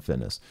about health and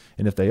fitness?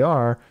 And if they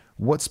are,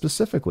 what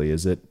specifically?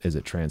 Is it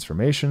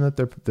transformation that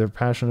they're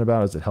passionate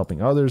about? Is it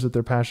helping others that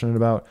they're passionate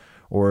about?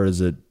 Or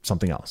is it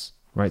something else?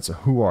 Right? So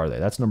who are they?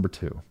 That's number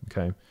 2.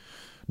 Okay.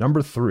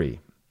 Number 3,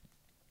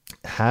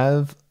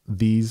 have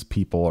these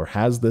people or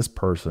has this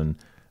person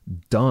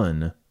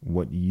done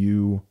what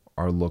you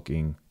are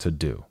looking to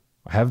do?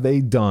 Have they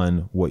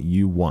done what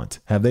you want?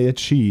 Have they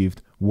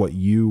achieved what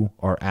you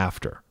are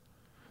after?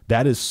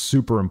 That is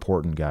super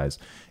important, guys.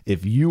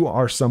 If you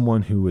are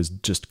someone who is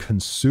just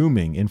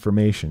consuming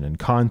information and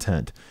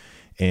content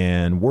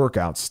and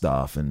workout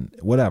stuff and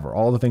whatever,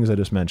 all the things I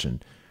just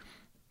mentioned,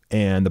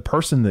 and the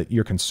person that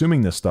you're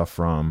consuming this stuff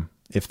from,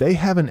 if they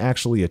haven't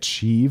actually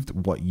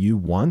achieved what you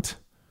want,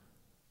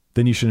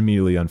 then you should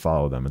immediately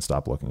unfollow them and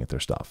stop looking at their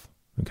stuff.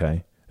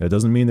 Okay. It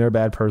doesn't mean they're a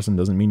bad person.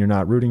 Doesn't mean you're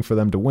not rooting for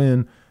them to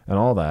win and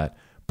all that.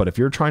 But if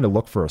you're trying to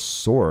look for a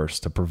source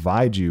to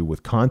provide you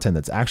with content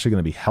that's actually going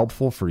to be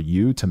helpful for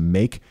you to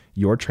make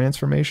your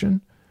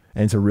transformation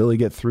and to really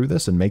get through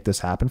this and make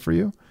this happen for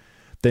you,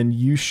 then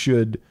you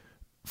should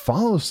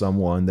follow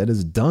someone that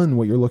has done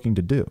what you're looking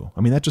to do.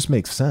 I mean, that just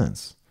makes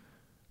sense,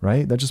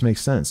 right? That just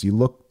makes sense. You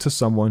look to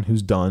someone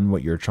who's done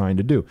what you're trying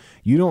to do.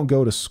 You don't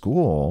go to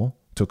school,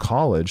 to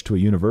college, to a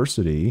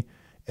university,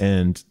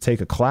 and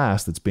take a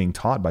class that's being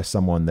taught by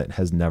someone that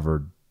has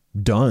never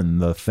done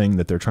the thing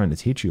that they're trying to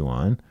teach you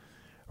on,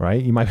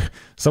 right?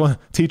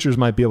 Teachers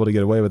might be able to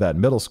get away with that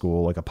in middle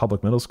school, like a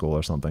public middle school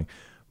or something,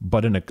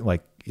 but in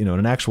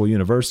an actual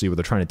university where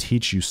they're trying to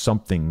teach you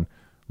something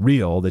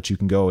real that you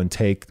can go and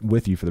take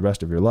with you for the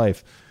rest of your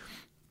life,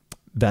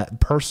 that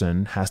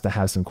person has to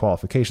have some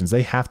qualifications.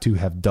 They have to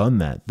have done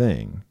that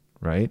thing,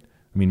 right?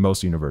 I mean,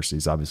 most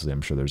universities, obviously,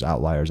 I'm sure there's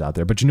outliers out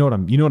there, but you know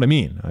what I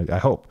mean? I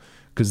hope.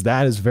 Because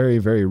that is very,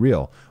 very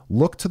real.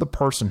 Look to the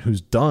person who's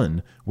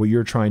done what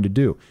you're trying to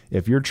do.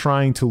 If you're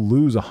trying to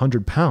lose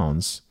 100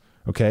 pounds,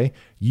 okay,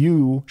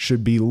 you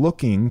should be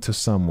looking to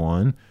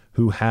someone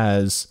who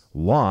has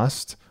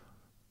lost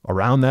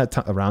around that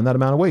amount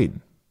of weight.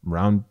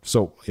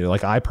 So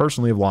like I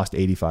personally have lost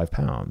 85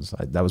 pounds.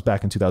 That was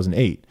back in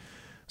 2008.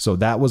 So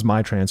that was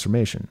my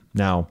transformation.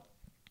 Now,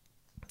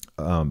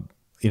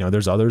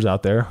 there's others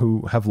out there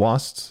who have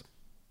lost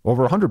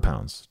over 100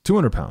 pounds,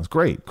 200 pounds.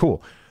 Great,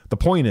 cool. The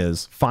point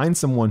is, find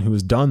someone who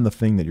has done the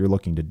thing that you're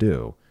looking to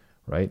do,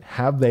 right?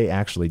 Have they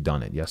actually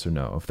done it? Yes or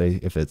no?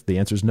 If the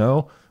answer is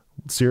no,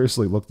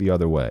 seriously look the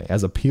other way.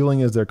 As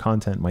appealing as their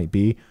content might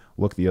be,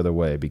 look the other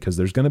way, because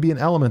there's going to be an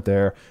element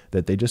there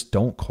that they just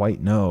don't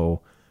quite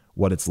know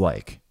what it's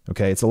like.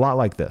 Okay. It's a lot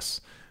like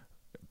this.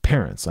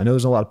 Parents. I know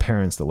there's a lot of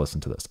parents that listen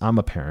to this. I'm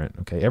a parent.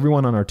 Okay.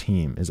 Everyone on our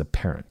team is a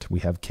parent. We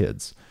have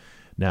kids.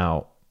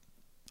 Now,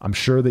 I'm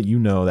sure that you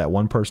know that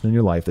one person in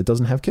your life that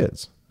doesn't have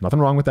kids. Nothing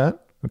wrong with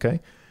that. Okay.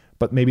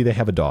 But maybe they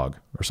have a dog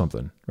or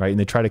something, right? And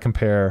they try to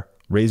compare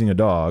raising a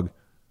dog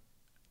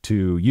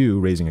to you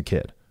raising a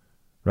kid,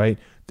 right?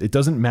 It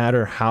doesn't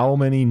matter how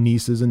many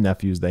nieces and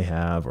nephews they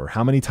have or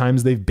how many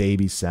times they've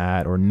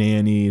babysat or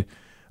nannied.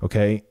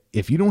 Okay.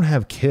 If you don't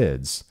have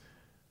kids,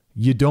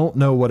 you don't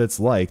know what it's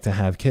like to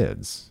have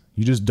kids.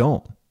 You just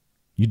don't.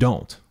 You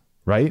don't,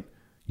 right?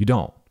 You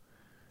don't.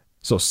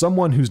 So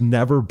someone who's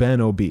never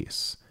been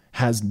obese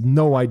has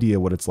no idea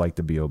what it's like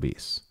to be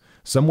obese.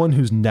 Someone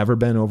who's never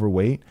been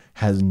overweight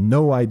has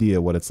no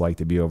idea what it's like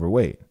to be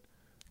overweight.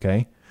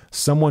 Okay.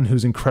 Someone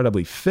who's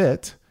incredibly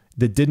fit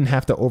that didn't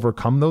have to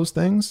overcome those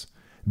things,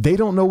 they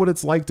don't know what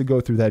it's like to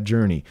go through that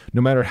journey,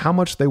 no matter how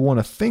much they want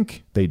to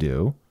think they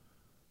do.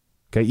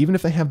 Okay. Even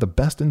if they have the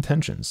best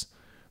intentions,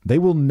 they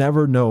will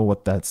never know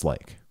what that's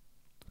like.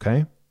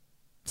 Okay.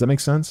 Does that make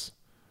sense?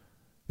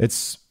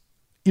 It's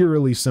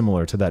eerily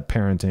similar to that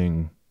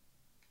parenting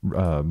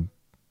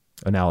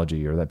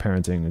analogy or that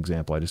parenting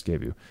example I just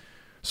gave you.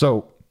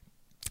 So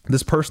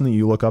this person that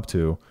you look up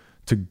to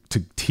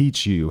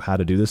teach you how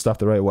to do this stuff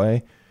the right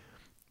way,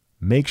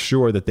 make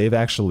sure that they've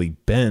actually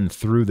been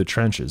through the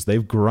trenches.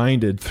 They've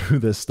grinded through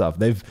this stuff.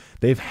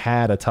 They've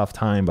had a tough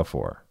time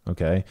before,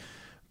 okay?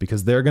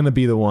 Because they're going to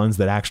be the ones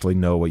that actually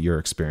know what you're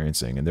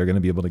experiencing, and they're going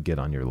to be able to get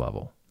on your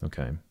level,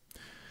 okay?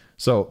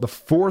 So the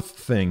fourth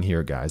thing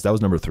here, guys, that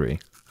was number 3. All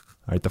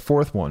right, the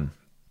fourth one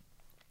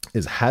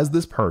is, has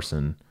this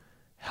person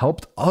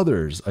helped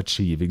others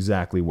achieve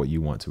exactly what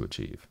you want to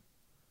achieve?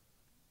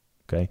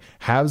 Okay.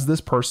 Has this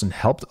person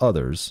helped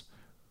others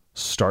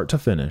start to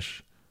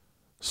finish,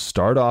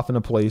 start off in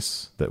a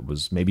place that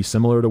was maybe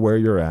similar to where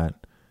you're at,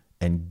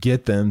 and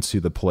get them to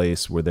the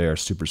place where they are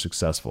super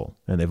successful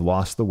and they've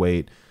lost the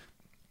weight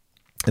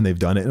and they've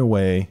done it in a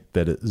way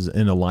that is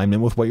in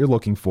alignment with what you're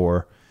looking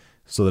for,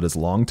 so that it's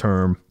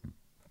long-term,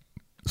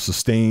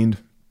 sustained,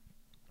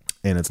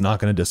 and it's not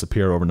going to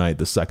disappear overnight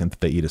the second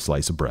that they eat a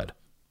slice of bread.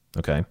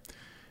 Okay.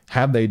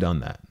 Have they done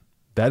that?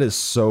 That is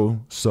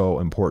so, so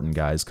important,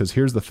 guys, because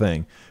here's the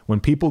thing. When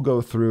people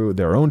go through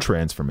their own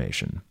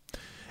transformation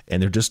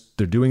and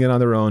they're doing it on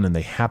their own, and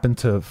they happen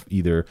to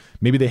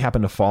maybe they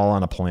happen to fall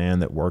on a plan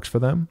that works for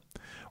them,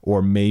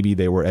 or maybe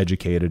they were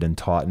educated and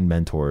taught and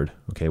mentored,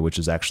 okay, which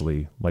is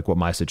actually like what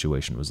my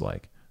situation was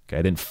like. Okay,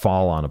 I didn't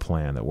fall on a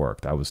plan that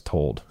worked. I was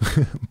told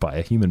by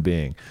a human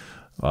being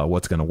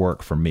what's going to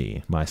work for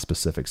me, my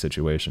specific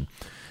situation.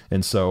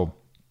 And so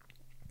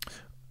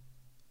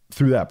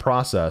through that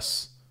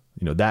process,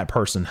 that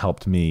person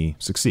helped me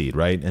succeed,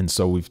 right? And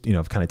so we've,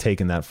 kind of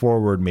taken that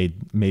forward,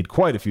 made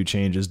quite a few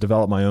changes,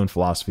 developed my own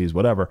philosophies,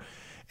 whatever.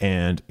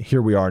 And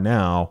here we are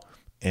now,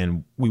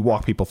 and we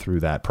walk people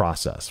through that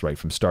process, right?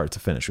 From start to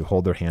finish. We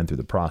hold their hand through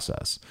the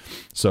process.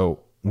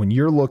 So when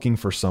you're looking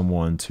for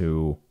someone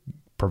to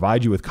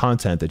provide you with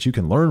content that you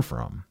can learn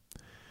from,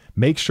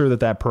 make sure that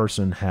that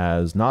person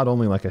has not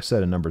only, like I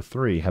said, in number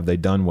 3, have they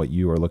done what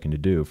you are looking to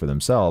do for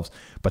themselves,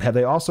 but have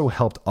they also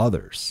helped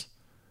others?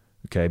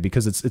 Okay,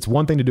 because it's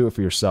one thing to do it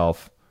for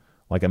yourself,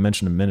 like I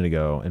mentioned a minute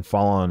ago, and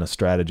follow on a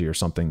strategy or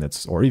something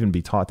or even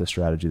be taught the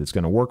strategy that's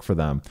going to work for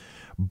them.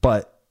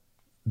 But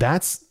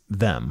that's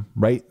them,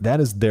 right? That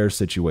is their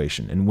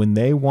situation. And when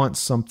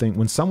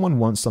someone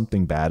wants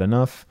something bad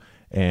enough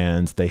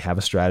and they have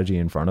a strategy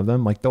in front of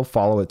them, like they'll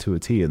follow it to a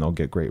T and they'll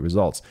get great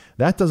results.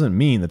 That doesn't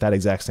mean that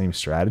exact same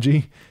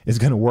strategy is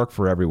going to work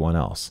for everyone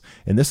else.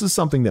 And this is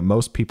something that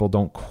most people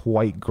don't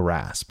quite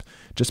grasp.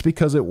 Just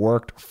because it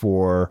worked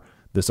for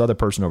this other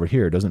person over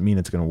here doesn't mean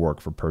it's going to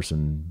work for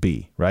person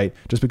B, right?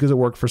 Just because it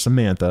worked for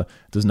Samantha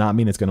does not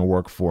mean it's going to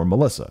work for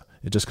Melissa.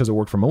 Just because it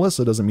worked for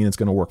Melissa doesn't mean it's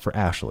going to work for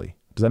Ashley.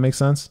 Does that make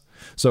sense?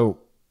 So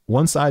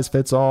one size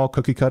fits all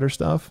cookie cutter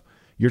stuff,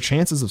 your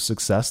chances of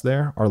success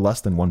there are less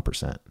than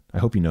 1%. I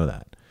hope you know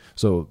that.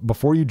 So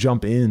before you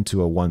jump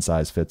into a one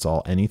size fits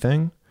all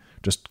anything,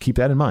 just keep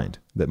that in mind,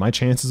 that my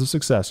chances of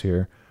success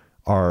here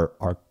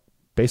are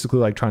basically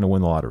like trying to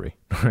win the lottery,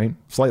 right?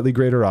 Slightly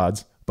greater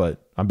odds,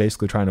 but I'm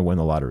basically trying to win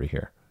the lottery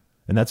here.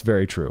 And that's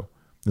very true.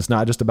 It's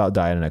not just about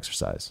diet and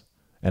exercise.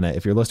 And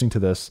if you're listening to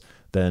this,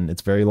 then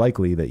it's very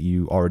likely that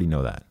you already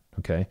know that.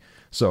 Okay.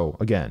 So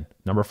again,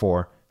 number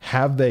 4,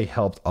 have they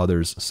helped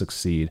others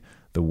succeed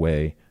the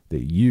way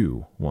that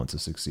you want to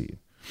succeed?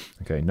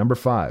 Okay. Number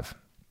 5,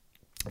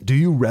 do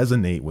you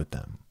resonate with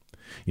them?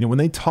 When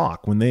they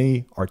talk, when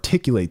they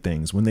articulate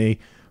things, when they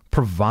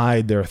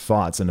provide their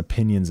thoughts and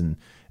opinions, and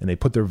they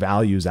put their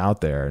values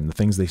out there and the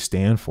things they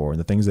stand for and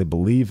the things they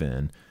believe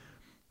in,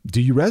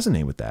 do you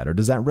resonate with that? Or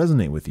does that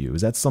resonate with you?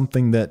 Is that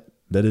something that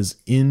is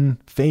in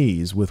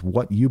phase with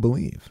what you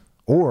believe?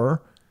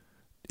 Or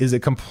is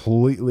it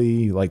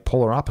completely like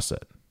polar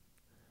opposite?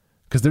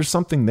 Because there's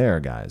something there,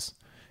 guys.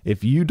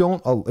 If you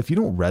don't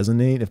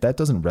resonate, if that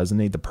doesn't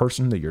resonate, the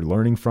person that you're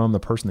learning from, the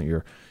person that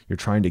you're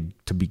trying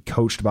to be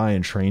coached by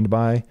and trained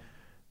by,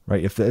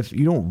 right? If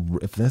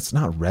that's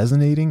not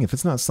resonating, if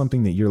it's not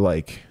something that you're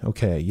like,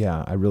 okay,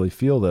 yeah, I really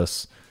feel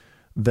this,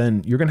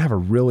 then you're going to have a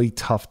really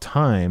tough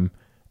time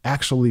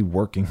actually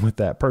working with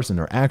that person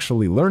or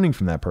actually learning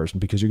from that person,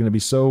 because you're going to be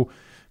so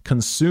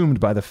consumed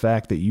by the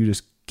fact that you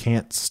just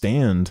can't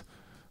stand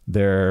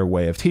their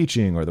way of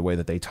teaching or the way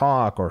that they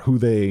talk or who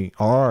they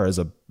are as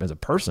a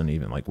person,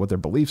 even like what their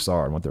beliefs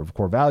are and what their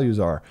core values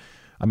are.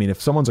 I mean,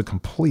 if someone's a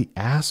complete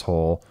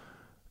asshole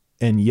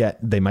and yet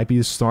they might be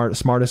the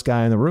smartest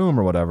guy in the room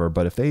or whatever,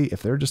 but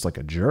if they're just like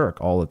a jerk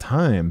all the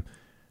time,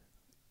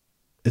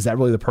 is that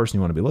really the person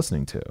you want to be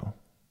listening to?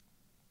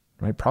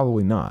 Right?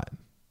 Probably not.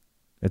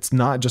 It's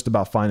not just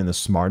about finding the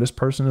smartest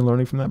person and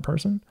learning from that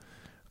person.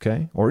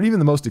 Okay. Or even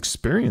the most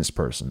experienced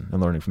person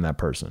and learning from that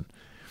person.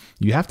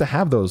 You have to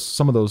have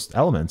some of those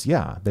elements.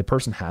 Yeah. The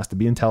person has to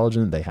be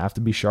intelligent. They have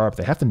to be sharp.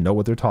 They have to know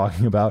what they're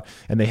talking about,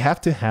 and they have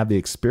to have the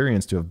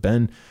experience to have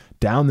been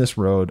down this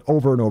road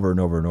over and over and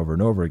over and over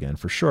and over again,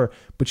 for sure.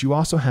 But you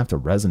also have to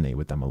resonate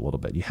with them a little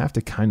bit. You have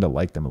to kind of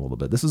like them a little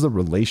bit. This is a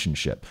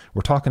relationship.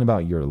 We're talking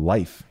about your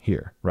life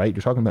here, right?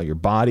 You're talking about your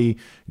body,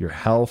 your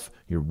health,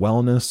 your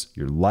wellness,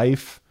 your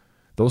life.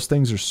 Those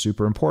things are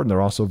super important.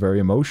 They're also very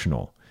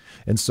emotional.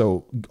 And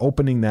so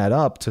opening that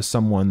up to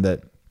someone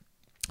that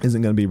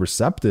isn't going to be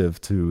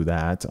receptive to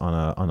that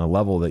on a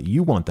level that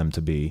you want them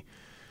to be,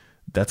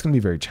 that's going to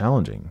be very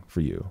challenging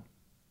for you.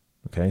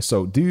 Okay.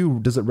 So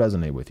does it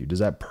resonate with you? Does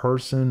that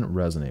person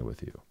resonate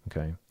with you?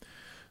 Okay.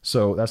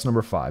 So that's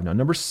number 5. Now,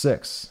 number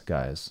 6,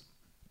 guys,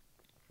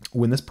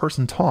 when this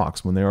person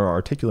talks, when they're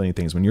articulating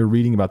things, when you're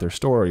reading about their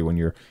story, when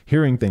you're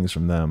hearing things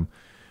from them,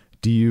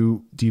 do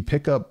you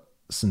pick up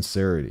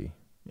sincerity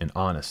and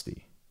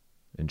honesty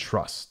and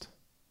trust?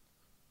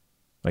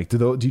 Like,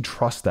 do you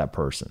trust that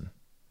person?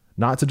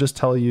 Not to just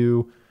tell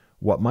you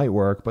what might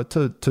work, but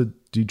do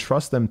you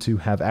trust them to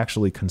have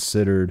actually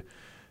considered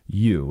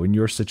you in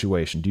your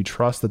situation? Do you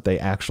trust that they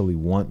actually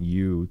want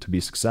you to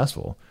be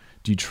successful?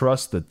 Do you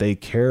trust that they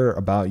care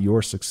about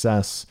your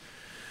success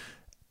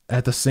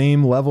at the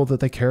same level that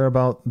they care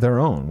about their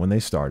own when they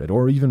started,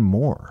 or even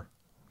more?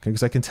 Okay,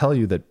 because I can tell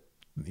you that,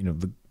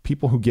 the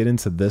people who get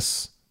into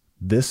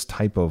this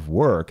type of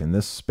work in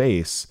this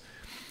space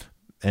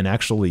and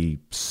actually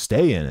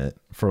stay in it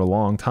for a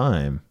long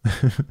time,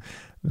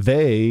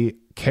 they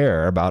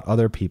care about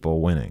other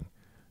people winning.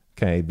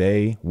 Okay.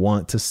 They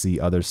want to see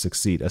others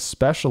succeed,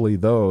 especially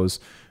those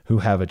who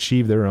have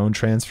achieved their own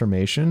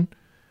transformation.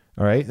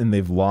 All right. And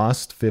they've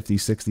lost 50,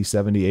 60,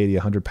 70, 80,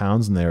 100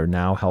 pounds, and they're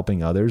now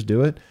helping others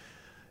do it.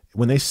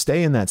 When they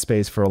stay in that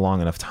space for a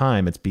long enough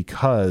time, it's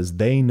because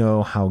they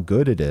know how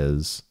good it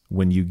is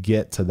when you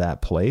get to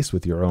that place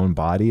with your own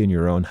body and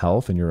your own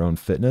health and your own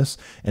fitness,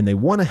 and they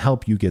want to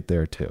help you get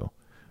there too.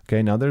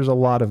 Okay. Now there's a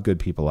lot of good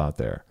people out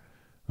there.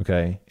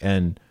 Okay.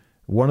 And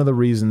one of the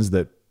reasons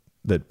that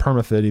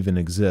PermaFit even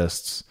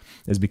exists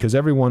is because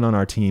everyone on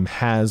our team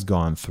has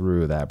gone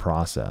through that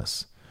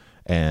process,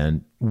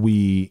 and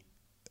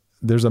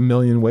there's a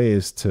million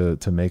ways to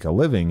make a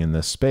living in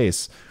this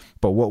space.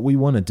 But what we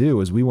want to do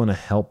is we want to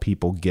help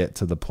people get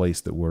to the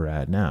place that we're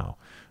at now.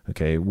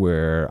 Okay.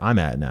 Where I'm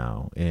at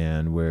now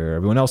and where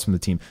everyone else from the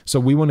team. So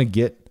we want to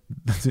get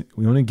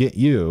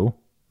you.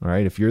 All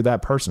right. If you're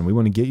that person, we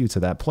want to get you to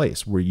that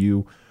place where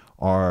you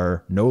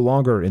are no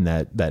longer in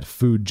that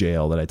food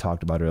jail that I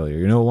talked about earlier.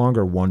 You're no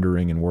longer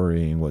wondering and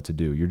worrying what to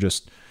do.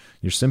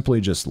 You're simply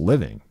just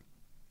living.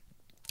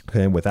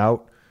 Okay.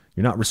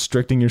 You're not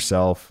restricting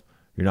yourself.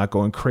 You're not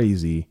going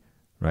crazy.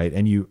 Right.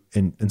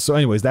 And so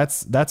anyways,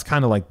 that's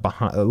kind of like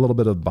a little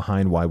bit of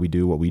behind why we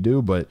do what we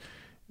do. But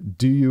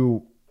do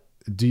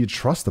you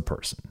trust the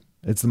person?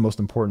 It's the most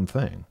important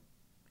thing,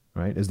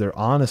 right? Is there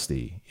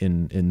honesty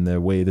in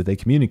the way that they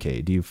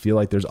communicate? Do you feel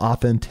like there's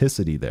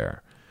authenticity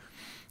there?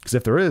 Because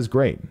if there is,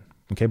 great.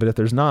 Okay. But if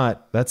there's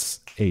not, that's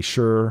a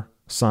sure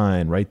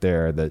sign right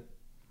there that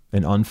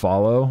an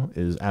unfollow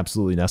is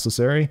absolutely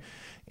necessary,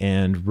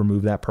 and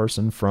remove that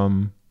person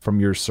from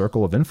your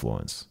circle of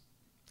influence.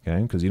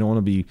 Okay. Because you don't want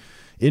to be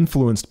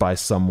influenced by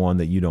someone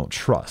that you don't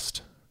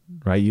trust,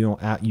 right? You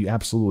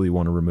absolutely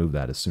want to remove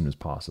that as soon as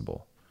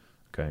possible.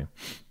 Okay.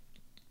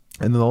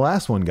 And then the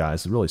last one,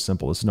 guys, is really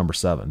simple. This is number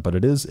 7, but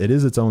it is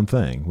its own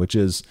thing, which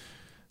is,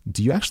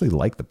 do you actually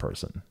like the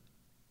person?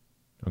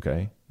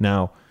 Okay.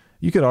 Now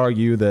you could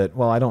argue that,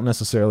 well, I don't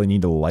necessarily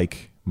need to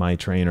like my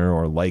trainer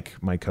or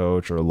like my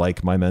coach or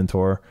like my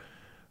mentor.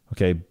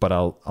 Okay. But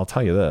I'll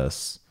tell you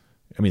this.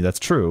 I mean, that's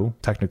true.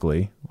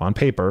 Technically on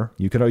paper,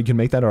 you can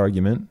make that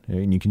argument,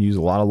 and you can use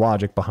a lot of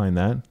logic behind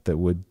that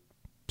would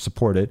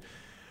support it.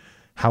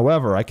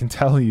 However, I can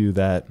tell you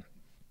that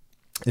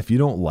if you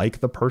don't like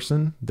the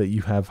person that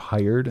you have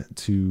hired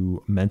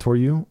to mentor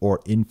you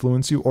or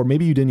influence you, or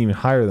maybe you didn't even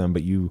hire them,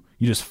 but you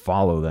just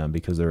follow them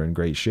because they're in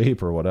great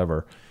shape or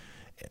whatever,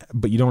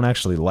 but you don't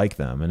actually like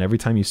them. And every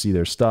time you see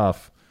their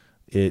stuff,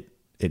 it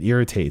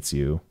irritates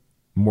you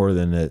more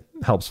than it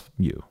helps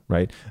you,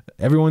 right?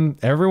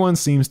 Everyone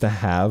seems to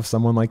have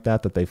someone like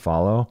that they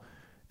follow,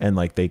 and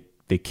like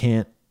they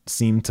can't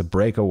seem to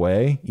break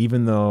away,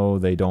 even though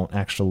they don't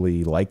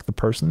actually like the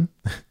person.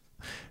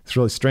 It's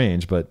really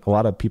strange, but a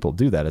lot of people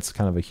do that. It's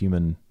kind of a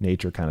human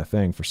nature kind of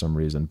thing for some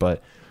reason.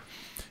 But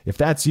if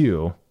that's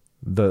you,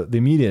 the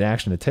immediate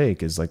action to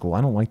take is like, well,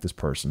 I don't like this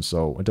person,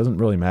 so it doesn't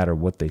really matter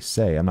what they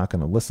say. I'm not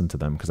going to listen to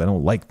them because I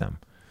don't like them.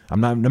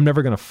 I'm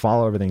never going to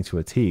follow everything to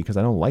a T because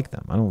I don't like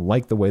them. I don't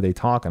like the way they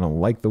talk. I don't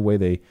like the way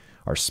they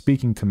are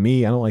speaking to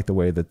me. I don't like the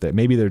way that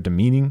maybe they're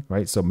demeaning,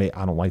 right? So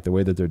I don't like the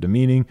way that they're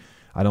demeaning.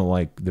 I don't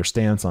like their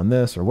stance on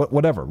this or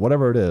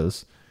whatever it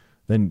is.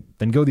 Then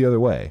go the other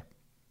way.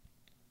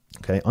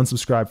 Okay,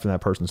 unsubscribe from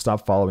that person.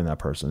 Stop following that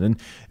person.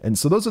 And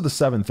so those are the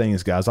 7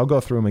 things, guys. I'll go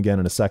through them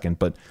again in a second.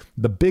 But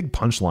the big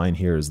punchline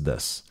here is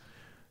this.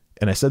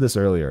 And I said this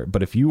earlier,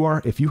 but if you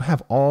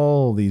have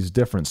all these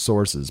different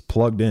sources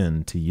plugged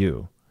in to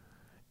you,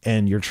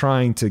 and you're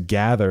trying to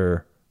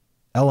gather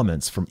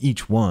elements from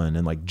each one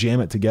and like jam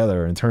it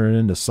together and turn it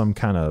into some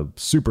kind of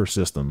super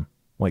system,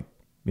 like,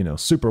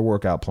 super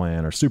workout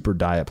plan or super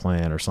diet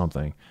plan or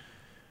something,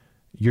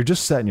 you're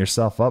just setting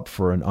yourself up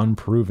for an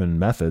unproven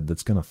method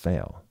that's going to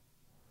fail.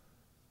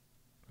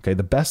 Okay,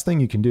 the best thing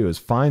you can do is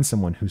find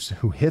someone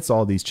who hits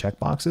all these check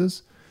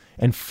boxes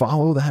and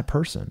follow that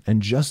person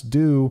and just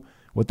do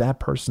what that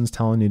person's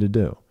telling you to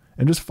do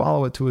and just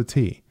follow it to a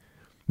T.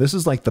 This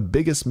is like the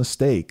biggest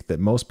mistake that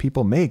most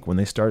people make when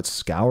they start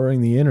scouring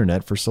the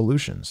internet for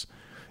solutions,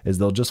 is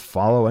they'll just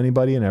follow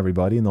anybody and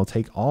everybody, and they'll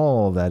take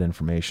all of that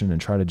information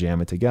and try to jam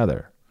it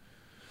together.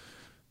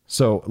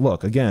 So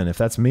look, again, if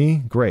that's me,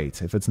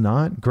 great. If it's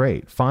not,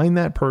 great. Find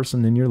that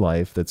person in your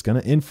life that's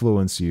going to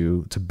influence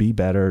you to be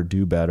better,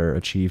 do better,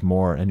 achieve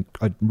more, and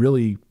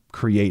really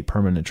create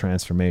permanent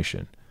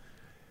transformation.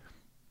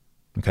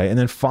 Okay. And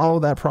then follow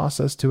that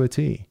process to a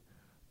T.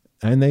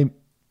 And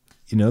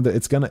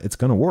it's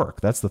going to work.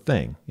 That's the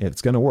thing.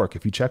 It's going to work.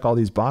 If you check all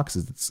these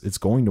boxes, it's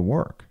going to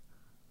work.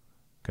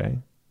 Okay.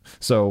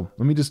 So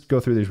let me just go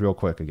through these real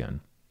quick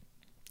again.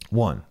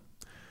 1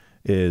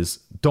 is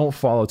don't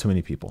follow too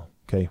many people.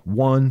 Okay,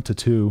 1 to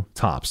 2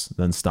 tops,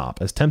 then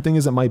stop. As tempting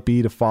as it might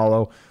be to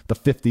follow the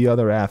 50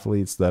 other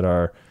athletes that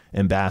are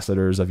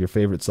ambassadors of your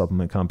favorite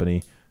supplement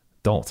company,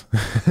 don't.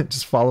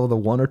 Just follow the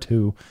 1 or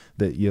 2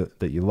 that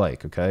you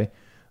like. Okay.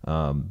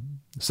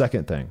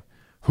 Second thing,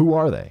 who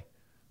are they?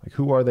 Like,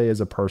 who are they as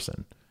a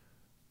person?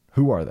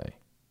 Who are they?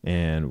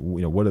 And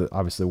what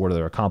are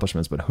their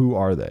accomplishments? But who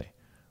are they?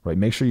 Right.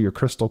 Make sure you're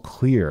crystal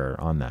clear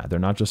on that. They're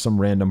not just some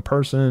random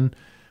person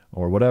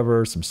or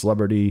whatever, some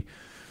celebrity,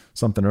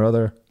 something or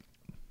other.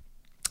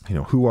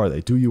 Who are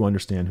they? Do you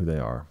understand who they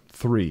are?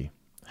 3,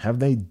 have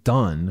they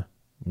done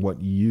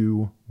what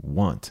you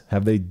want?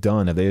 Have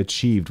they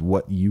achieved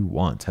what you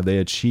want? Have they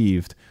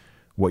achieved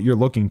what you're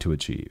looking to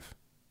achieve?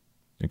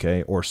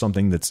 Okay. Or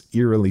something that's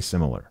eerily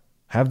similar.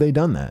 Have they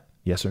done that?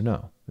 Yes or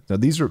no? Now,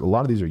 a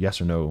lot of these are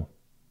yes or no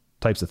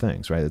types of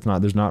things, right?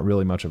 There's not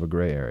really much of a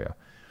gray area.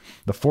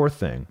 The 4th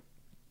thing,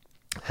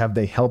 have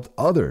they helped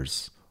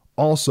others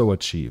also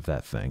achieve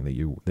that thing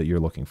that you're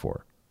looking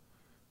for?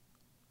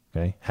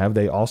 Okay. Have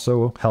they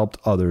also helped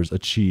others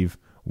achieve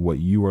what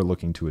you are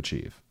looking to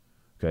achieve?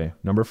 Okay.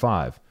 Number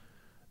 5,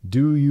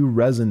 do you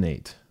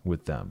resonate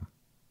with them?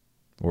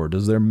 Or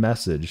does their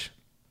message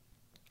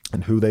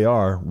and who they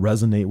are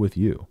resonate with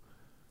you?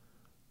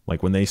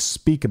 Like when they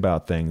speak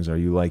about things, are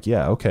you like,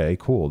 yeah, okay,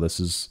 cool. This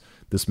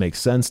makes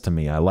sense to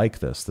me. I like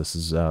this. This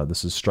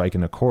is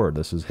striking a chord.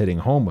 This is hitting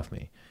home with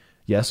me.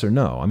 Yes or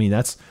no? I mean,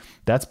 that's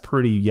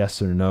pretty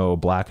yes or no,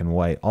 black and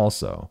white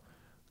also,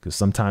 because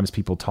sometimes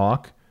people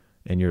talk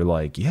and you're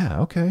like, yeah,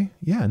 okay.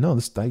 Yeah, no,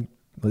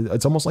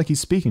 it's almost like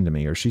he's speaking to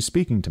me or she's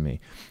speaking to me.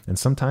 And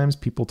sometimes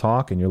people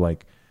talk and you're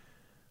like,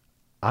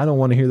 I don't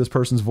want to hear this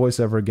person's voice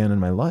ever again in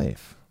my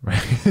life.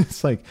 Right.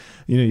 It's like,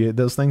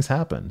 those things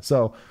happen.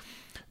 So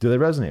do they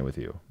resonate with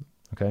you?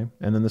 Okay.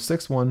 And then the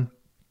 6th one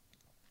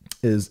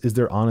is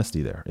there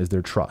honesty there? Is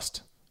there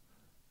trust?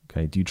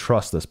 Okay. Do you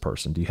trust this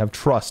person? Do you have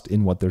trust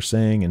in what they're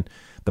saying and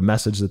the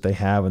message that they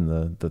have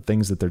and the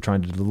things that they're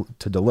trying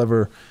to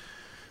deliver?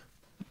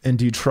 And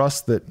do you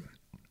trust that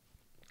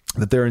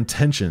their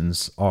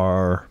intentions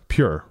are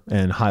pure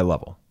and high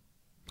level?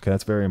 Okay,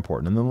 that's very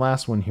important. And then the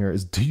last one here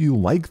is, do you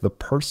like the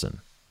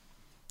person?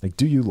 Like,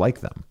 do you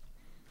like them?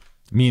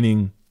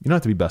 Meaning, you don't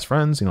have to be best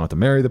friends. You don't have to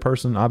marry the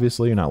person.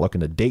 Obviously, you're not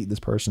looking to date this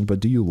person, but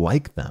do you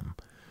like them?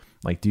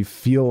 Like, do you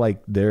feel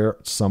like they're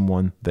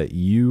someone that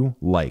you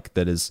like,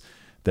 that is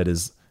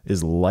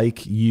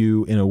like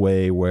you in a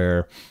way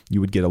where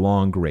you would get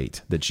along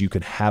great, that you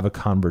could have a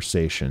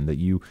conversation, that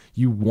you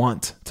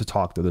want to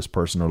talk to this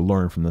person or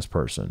learn from this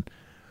person,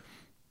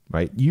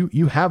 right?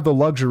 You have the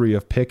luxury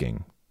of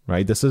picking,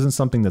 right? This isn't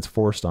something that's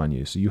forced on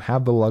you. So you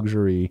have the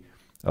luxury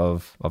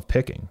of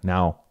picking.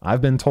 Now,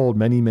 I've been told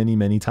many, many,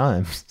 many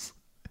times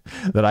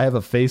that I have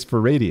a face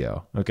for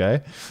radio.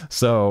 Okay.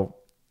 So,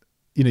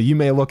 you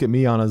may look at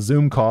me on a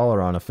Zoom call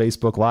or on a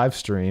Facebook live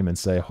stream and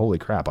say, holy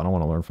crap, I don't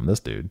want to learn from this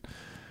dude.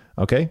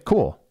 Okay,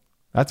 cool.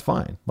 That's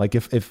fine. Like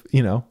if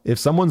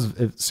someone's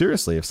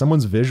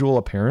visual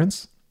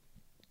appearance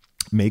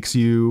makes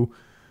you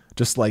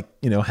just like,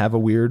 have a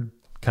weird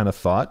kind of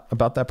thought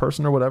about that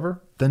person or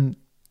whatever, then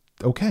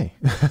okay.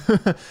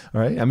 All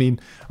right. I mean,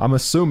 I'm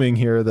assuming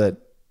here that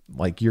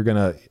like you're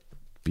going to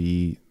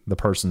be the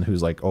person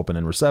who's like open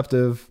and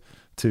receptive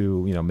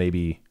to,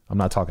 maybe I'm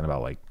not talking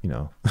about like,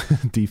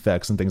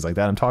 defects and things like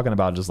that. I'm talking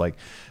about just like,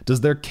 does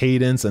their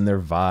cadence and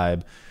their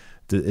vibe,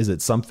 is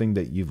it something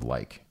that you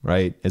like,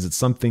 right? Is it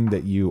something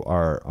that you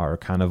are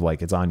kind of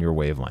like, it's on your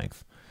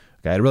wavelength?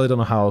 Okay. I really don't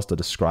know how else to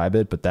describe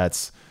it, but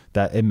that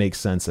it makes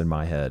sense in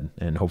my head,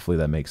 and hopefully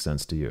that makes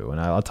sense to you.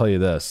 And I'll tell you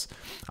this,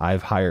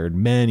 I've hired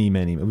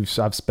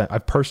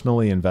I've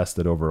personally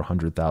invested over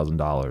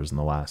 $100,000 in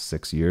the last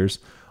 6 years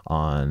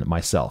on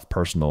myself,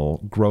 personal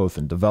growth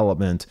and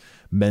development,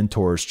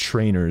 mentors,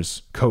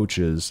 trainers,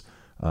 coaches,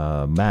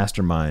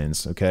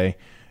 masterminds. Okay.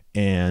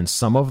 And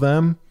some of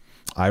them,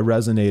 I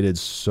resonated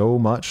so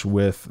much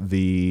with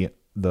the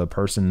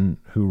person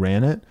who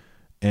ran it.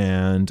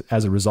 And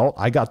as a result,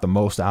 I got the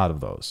most out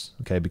of those.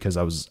 Okay. Because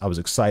I was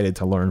excited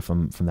to learn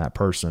from that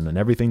person, and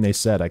everything they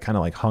said, I kind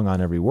of like hung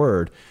on every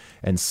word.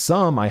 And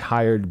some I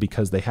hired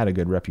because they had a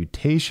good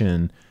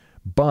reputation,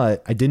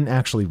 but I didn't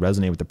actually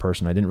resonate with the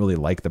person. I didn't really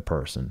like the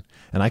person.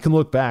 And I can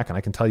look back and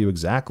I can tell you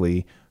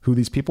exactly who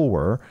these people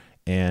were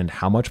and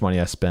how much money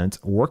I spent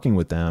working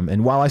with them.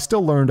 And while I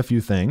still learned a few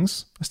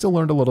things, I still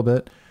learned a little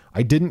bit,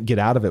 I didn't get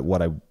out of it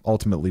what I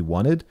ultimately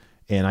wanted.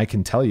 And I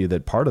can tell you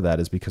that part of that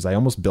is because I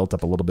almost built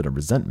up a little bit of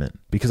resentment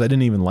because I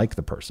didn't even like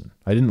the person.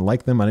 I didn't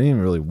like them. I didn't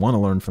even really want to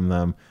learn from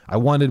them. I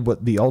wanted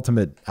what the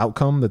ultimate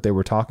outcome that they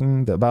were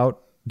talking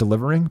about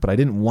delivering, but I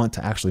didn't want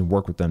to actually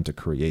work with them to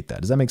create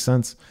that. Does that make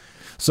sense?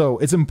 So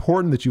it's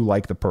important that you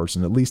like the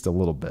person at least a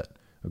little bit.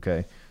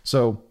 Okay.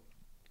 So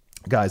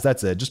guys,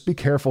 that's it. Just be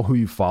careful who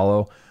you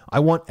follow. I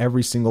want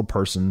every single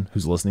person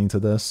who's listening to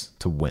this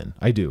to win.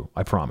 I do.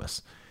 I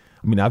promise.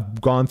 I mean,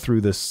 I've gone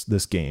through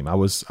this game. I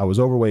was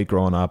overweight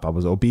growing up. I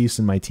was obese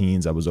in my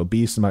teens. I was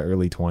obese in my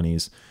early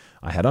 20s.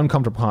 I had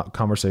uncomfortable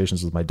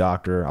conversations with my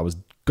doctor. I was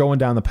going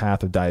down the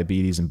path of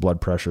diabetes and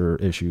blood pressure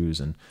issues.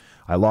 And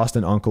I lost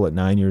an uncle at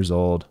 9 years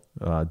old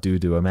due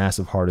to a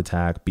massive heart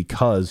attack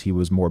because he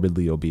was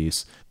morbidly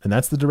obese. And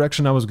that's the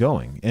direction I was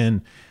going.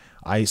 And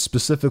I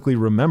specifically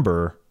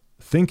remember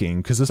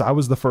thinking, because I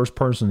was the first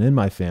person in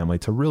my family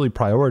to really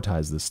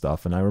prioritize this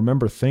stuff. And I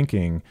remember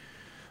thinking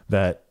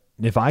that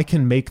if I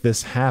can make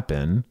this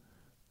happen,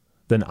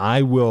 then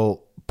I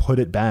will put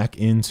it back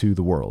into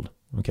the world.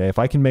 Okay. If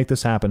I can make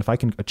this happen, if I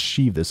can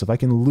achieve this, if I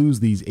can lose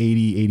these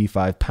 80,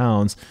 85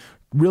 pounds,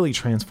 really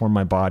transform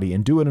my body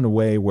and do it in a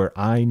way where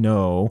I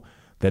know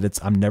that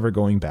I'm never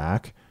going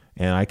back,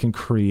 and I can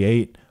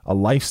create a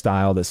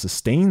lifestyle that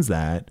sustains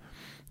that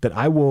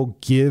I will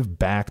give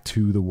back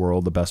to the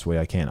world the best way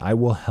I can. I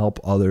will help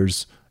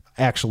others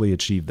actually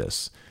achieve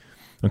this.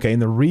 Okay.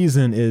 And the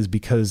reason is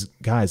because,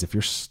 guys, if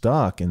you're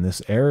stuck in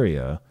this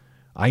area,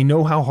 I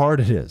know how hard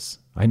it is.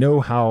 I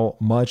know how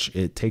much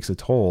it takes a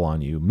toll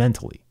on you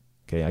mentally.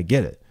 Okay. I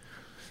get it.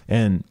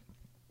 And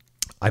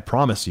I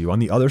promise you, on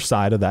the other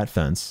side of that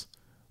fence,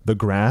 the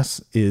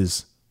grass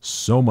is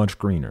so much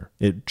greener.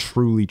 It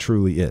truly,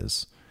 truly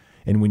is.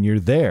 And when you're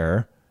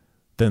there,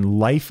 then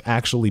life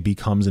actually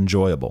becomes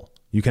enjoyable.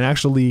 You can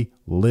actually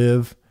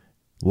live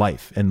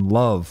life and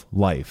love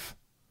life.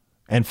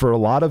 And for a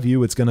lot of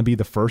you, it's going to be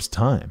the first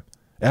time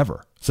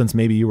ever since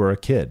maybe you were a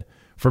kid.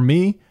 For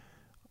me,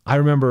 I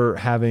remember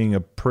having a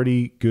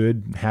pretty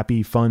good,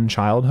 happy, fun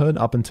childhood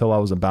up until I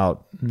was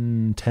about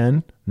 9,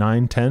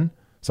 10,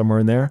 somewhere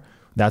in there.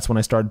 That's when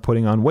I started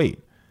putting on weight.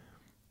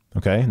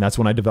 Okay. And that's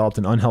when I developed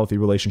an unhealthy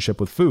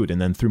relationship with food.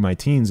 And then through my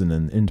teens and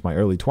then into my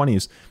early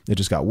 20s, it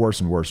just got worse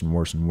and worse and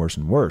worse and worse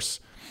and worse.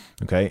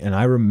 Okay. And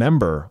I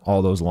remember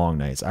all those long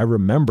nights. I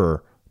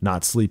remember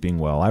not sleeping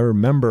well. I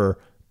remember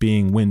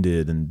being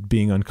winded and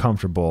being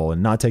uncomfortable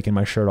and not taking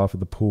my shirt off at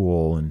the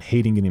pool and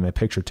hating getting my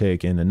picture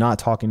taken and not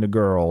talking to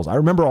girls. I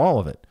remember all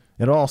of it.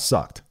 It all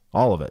sucked.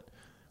 All of it.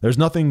 There's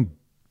nothing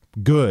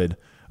good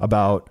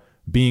about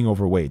being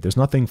overweight. There's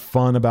nothing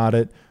fun about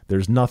it.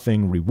 There's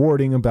nothing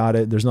rewarding about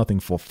it. There's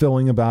nothing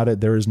fulfilling about it.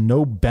 There is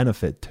no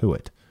benefit to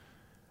it.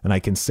 And I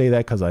can say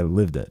that because I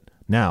lived it.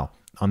 Now,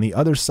 on the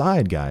other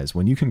side, guys,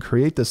 when you can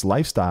create this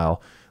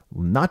lifestyle,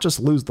 not just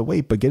lose the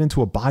weight, but get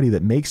into a body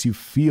that makes you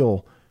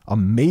feel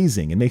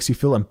amazing and makes you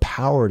feel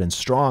empowered and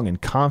strong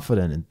and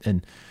confident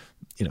and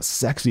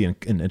sexy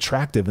and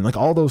attractive and like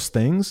all those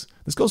things.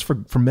 This goes for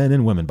men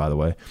and women, by the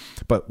way.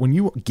 But when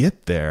you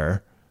get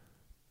there,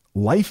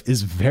 life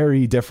is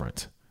very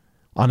different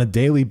on a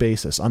daily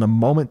basis, on a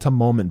moment to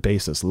moment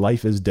basis.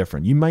 Life is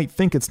different. You might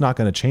think it's not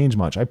going to change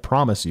much. I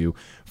promise you,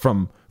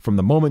 from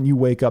the moment you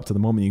wake up to the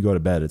moment you go to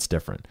bed, it's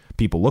different.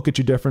 People look at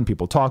you different.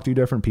 People talk to you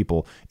different.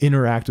 People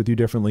interact with you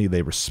differently.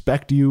 They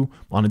respect you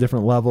on a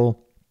different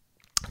level.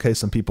 Okay.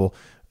 Some people,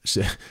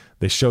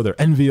 they show their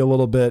envy a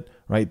little bit,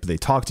 right? They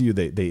talk to you.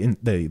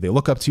 They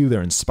look up to you.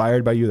 They're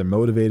inspired by you. They're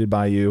motivated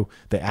by you.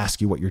 They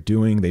ask you what you're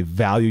doing. They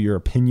value your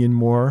opinion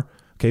more.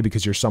 Okay.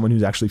 Because you're someone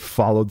who's actually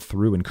followed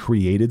through and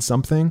created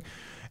something.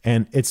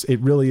 And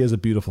it really is a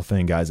beautiful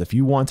thing, guys. If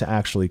you want to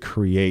actually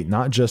create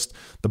not just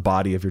the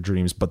body of your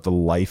dreams, but the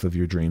life of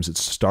your dreams, it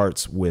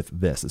starts with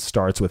this. It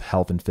starts with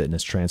health and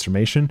fitness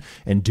transformation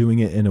and doing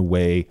it in a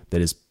way that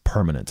is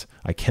permanent.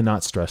 I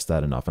cannot stress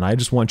that enough. And I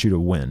just want you to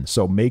win.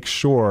 So make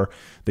sure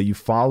that you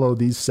follow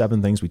these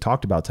 7 things we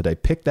talked about today.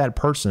 Pick that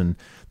person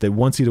that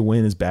wants you to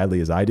win as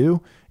badly as I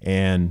do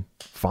and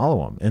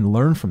follow them and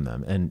learn from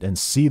them and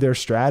see their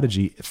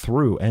strategy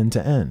through end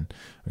to end.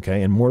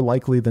 Okay. And more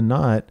likely than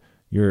not,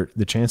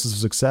 the chances of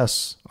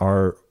success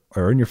are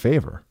in your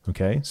favor.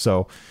 Okay.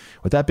 So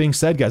with that being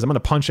said, guys, I'm going to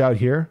punch out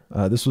here.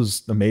 This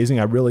was amazing.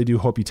 I really do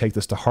hope you take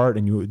this to heart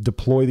and you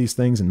deploy these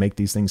things and make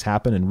these things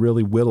happen and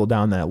really whittle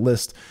down that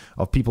list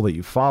of people that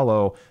you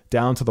follow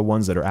down to the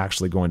ones that are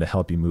actually going to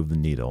help you move the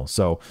needle.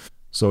 So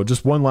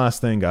just one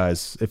last thing,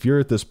 guys, if you're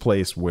at this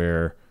place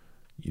where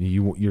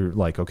you're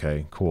like,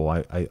 okay, cool.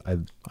 I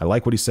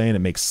like what he's saying. It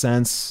makes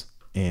sense.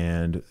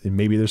 And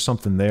maybe there's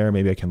something there.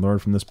 Maybe I can learn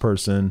from this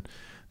person.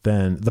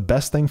 Then the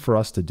best thing for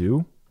us to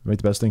do, right?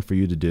 The best thing for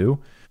you to do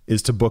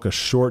is to book a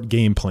short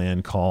game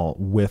plan call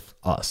with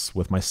us,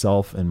 with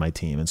myself and my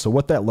team. And so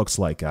what that looks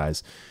like,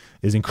 guys,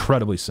 is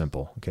incredibly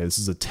simple. Okay. This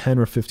is a 10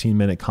 or 15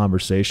 minute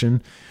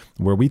conversation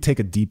where we take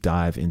a deep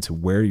dive into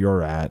where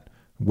you're at,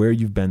 where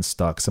you've been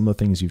stuck, some of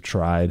the things you've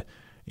tried,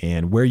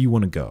 and where you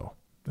want to go.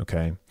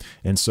 Okay.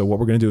 And so what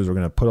we're going to do is we're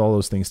going to put all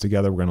those things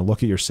together. We're going to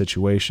look at your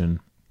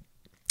situation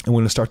and we're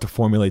going to start to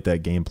formulate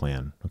that game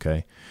plan.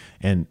 Okay.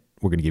 And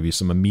we're going to give you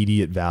some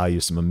immediate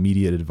value, some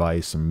immediate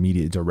advice, some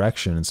immediate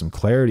direction, and some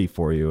clarity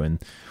for you. And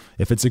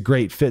if it's a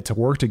great fit to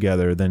work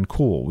together, then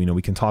cool.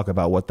 We can talk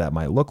about what that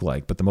might look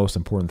like. But the most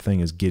important thing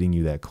is getting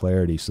you that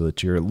clarity so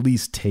that you're at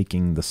least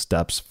taking the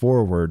steps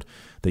forward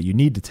that you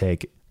need to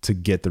take to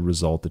get the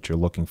result that you're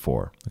looking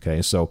for.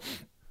 Okay. So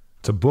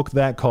to book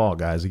that call,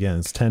 guys, again,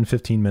 it's 10,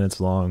 15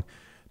 minutes long.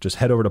 Just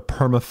head over to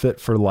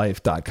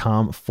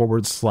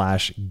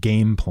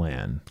permafitforlife.com/game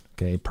plan.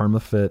 Okay.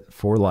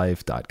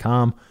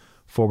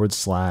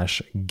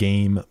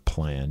 permafitforlife.com/game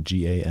plan,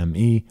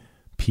 GAMEPLAN.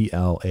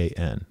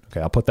 Okay.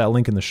 I'll put that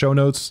link in the show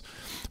notes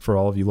for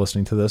all of you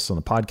listening to this on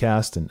the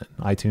podcast and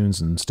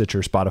iTunes and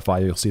Stitcher,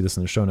 Spotify. You'll see this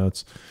in the show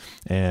notes.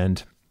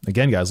 And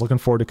again, guys, looking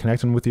forward to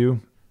connecting with you.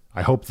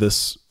 I hope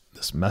this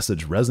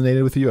message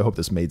resonated with you. I hope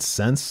this made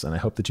sense. And I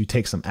hope that you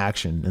take some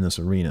action in this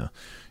arena.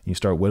 You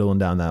start whittling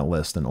down that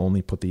list and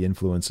only put the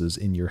influences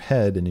in your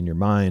head and in your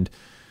mind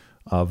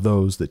of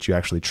those that you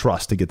actually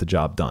trust to get the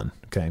job done.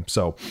 Okay.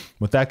 So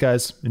with that,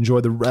 guys, enjoy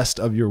the rest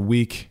of your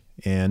week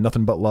and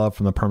nothing but love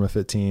from the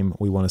PermaFit team.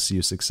 We want to see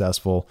you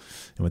successful.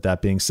 And with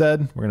that being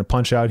said, we're going to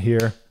punch out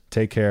here.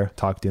 Take care.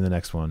 Talk to you in the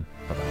next one.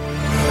 Bye-bye.